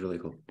 This is really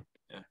cool.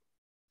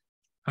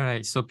 All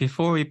right, so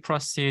before we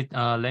proceed,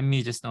 let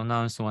me just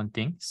announce one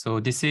thing. So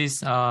this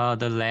is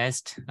the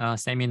last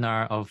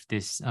seminar of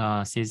this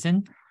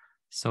season.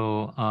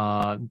 So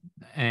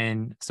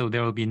and so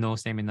there will be no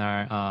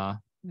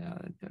seminar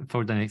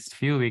for the next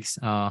few weeks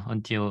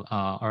until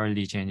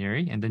early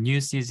January, and the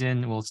new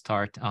season will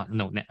start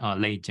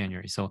late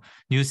January. So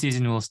new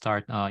season will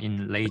start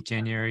in late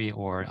January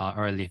or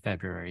early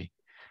February.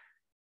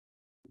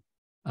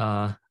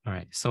 All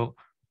right, so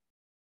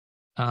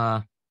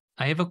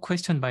I have a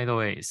question, by the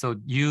way. So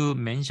you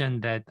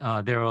mentioned that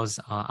there was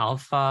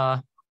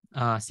alpha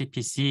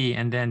CPC,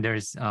 and then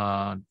there's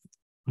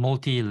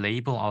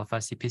multi-label alpha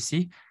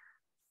CPC,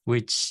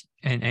 which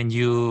and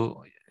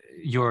your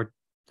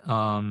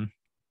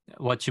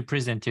what you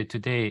presented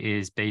today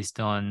is based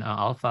on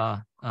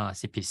alpha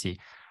CPC.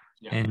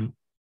 Yeah. And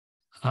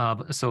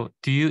so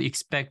do you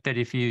expect that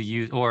if you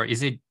use, or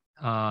is it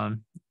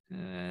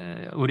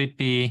would it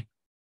be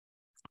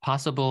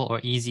possible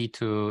or easy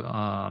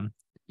to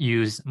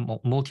use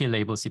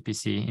multi-label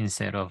CPC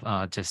instead of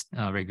just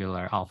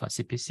regular alpha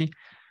CPC,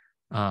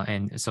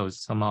 and so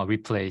somehow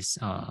replace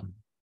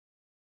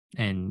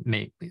and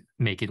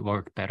make it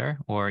work better,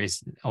 or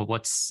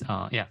what's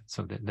yeah?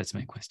 So that's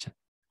my question.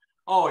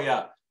 Oh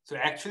yeah. So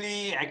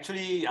actually,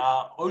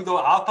 although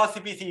alpha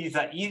CPC is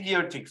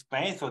easier to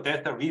explain, so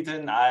that's the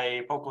reason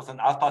I focus on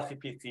alpha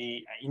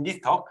CPC in this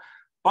talk.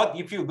 But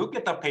if you look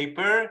at the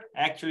paper,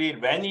 actually,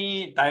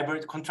 Rényi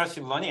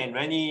contrastive learning and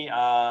Rényi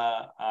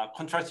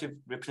contrastive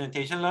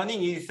representation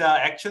learning is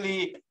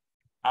actually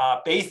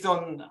based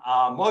on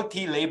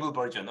multi-label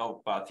version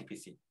of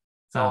CPC.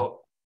 So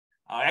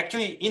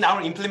actually, in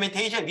our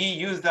implementation, we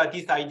use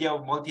this idea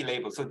of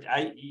multi-label. So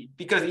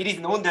because it is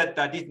known that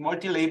this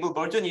multi-label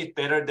version is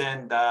better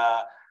than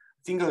the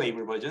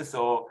single-label version.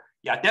 So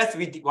yeah, that's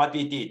what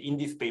we did in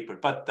this paper.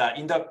 But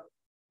in the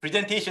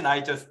presentation,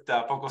 I just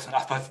focus on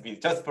alpha CPC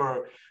just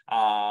for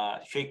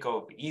sake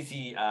of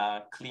easy,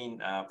 clean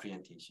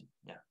presentation.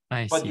 Yeah.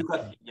 I but see.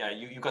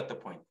 You got the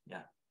point.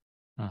 Yeah.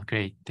 Oh,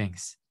 great,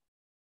 thanks.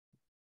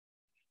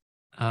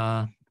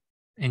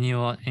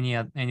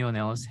 Anyone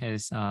else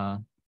has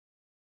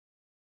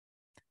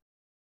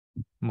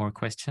more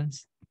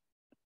questions?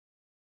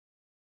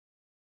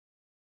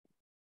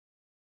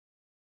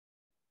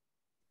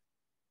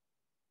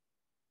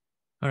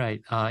 All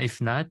right.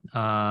 If not,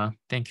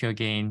 thank you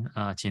again,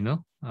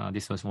 Jinwooo.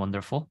 This was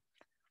wonderful.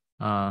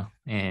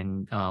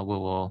 And we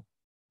will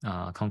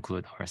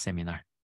conclude our seminar.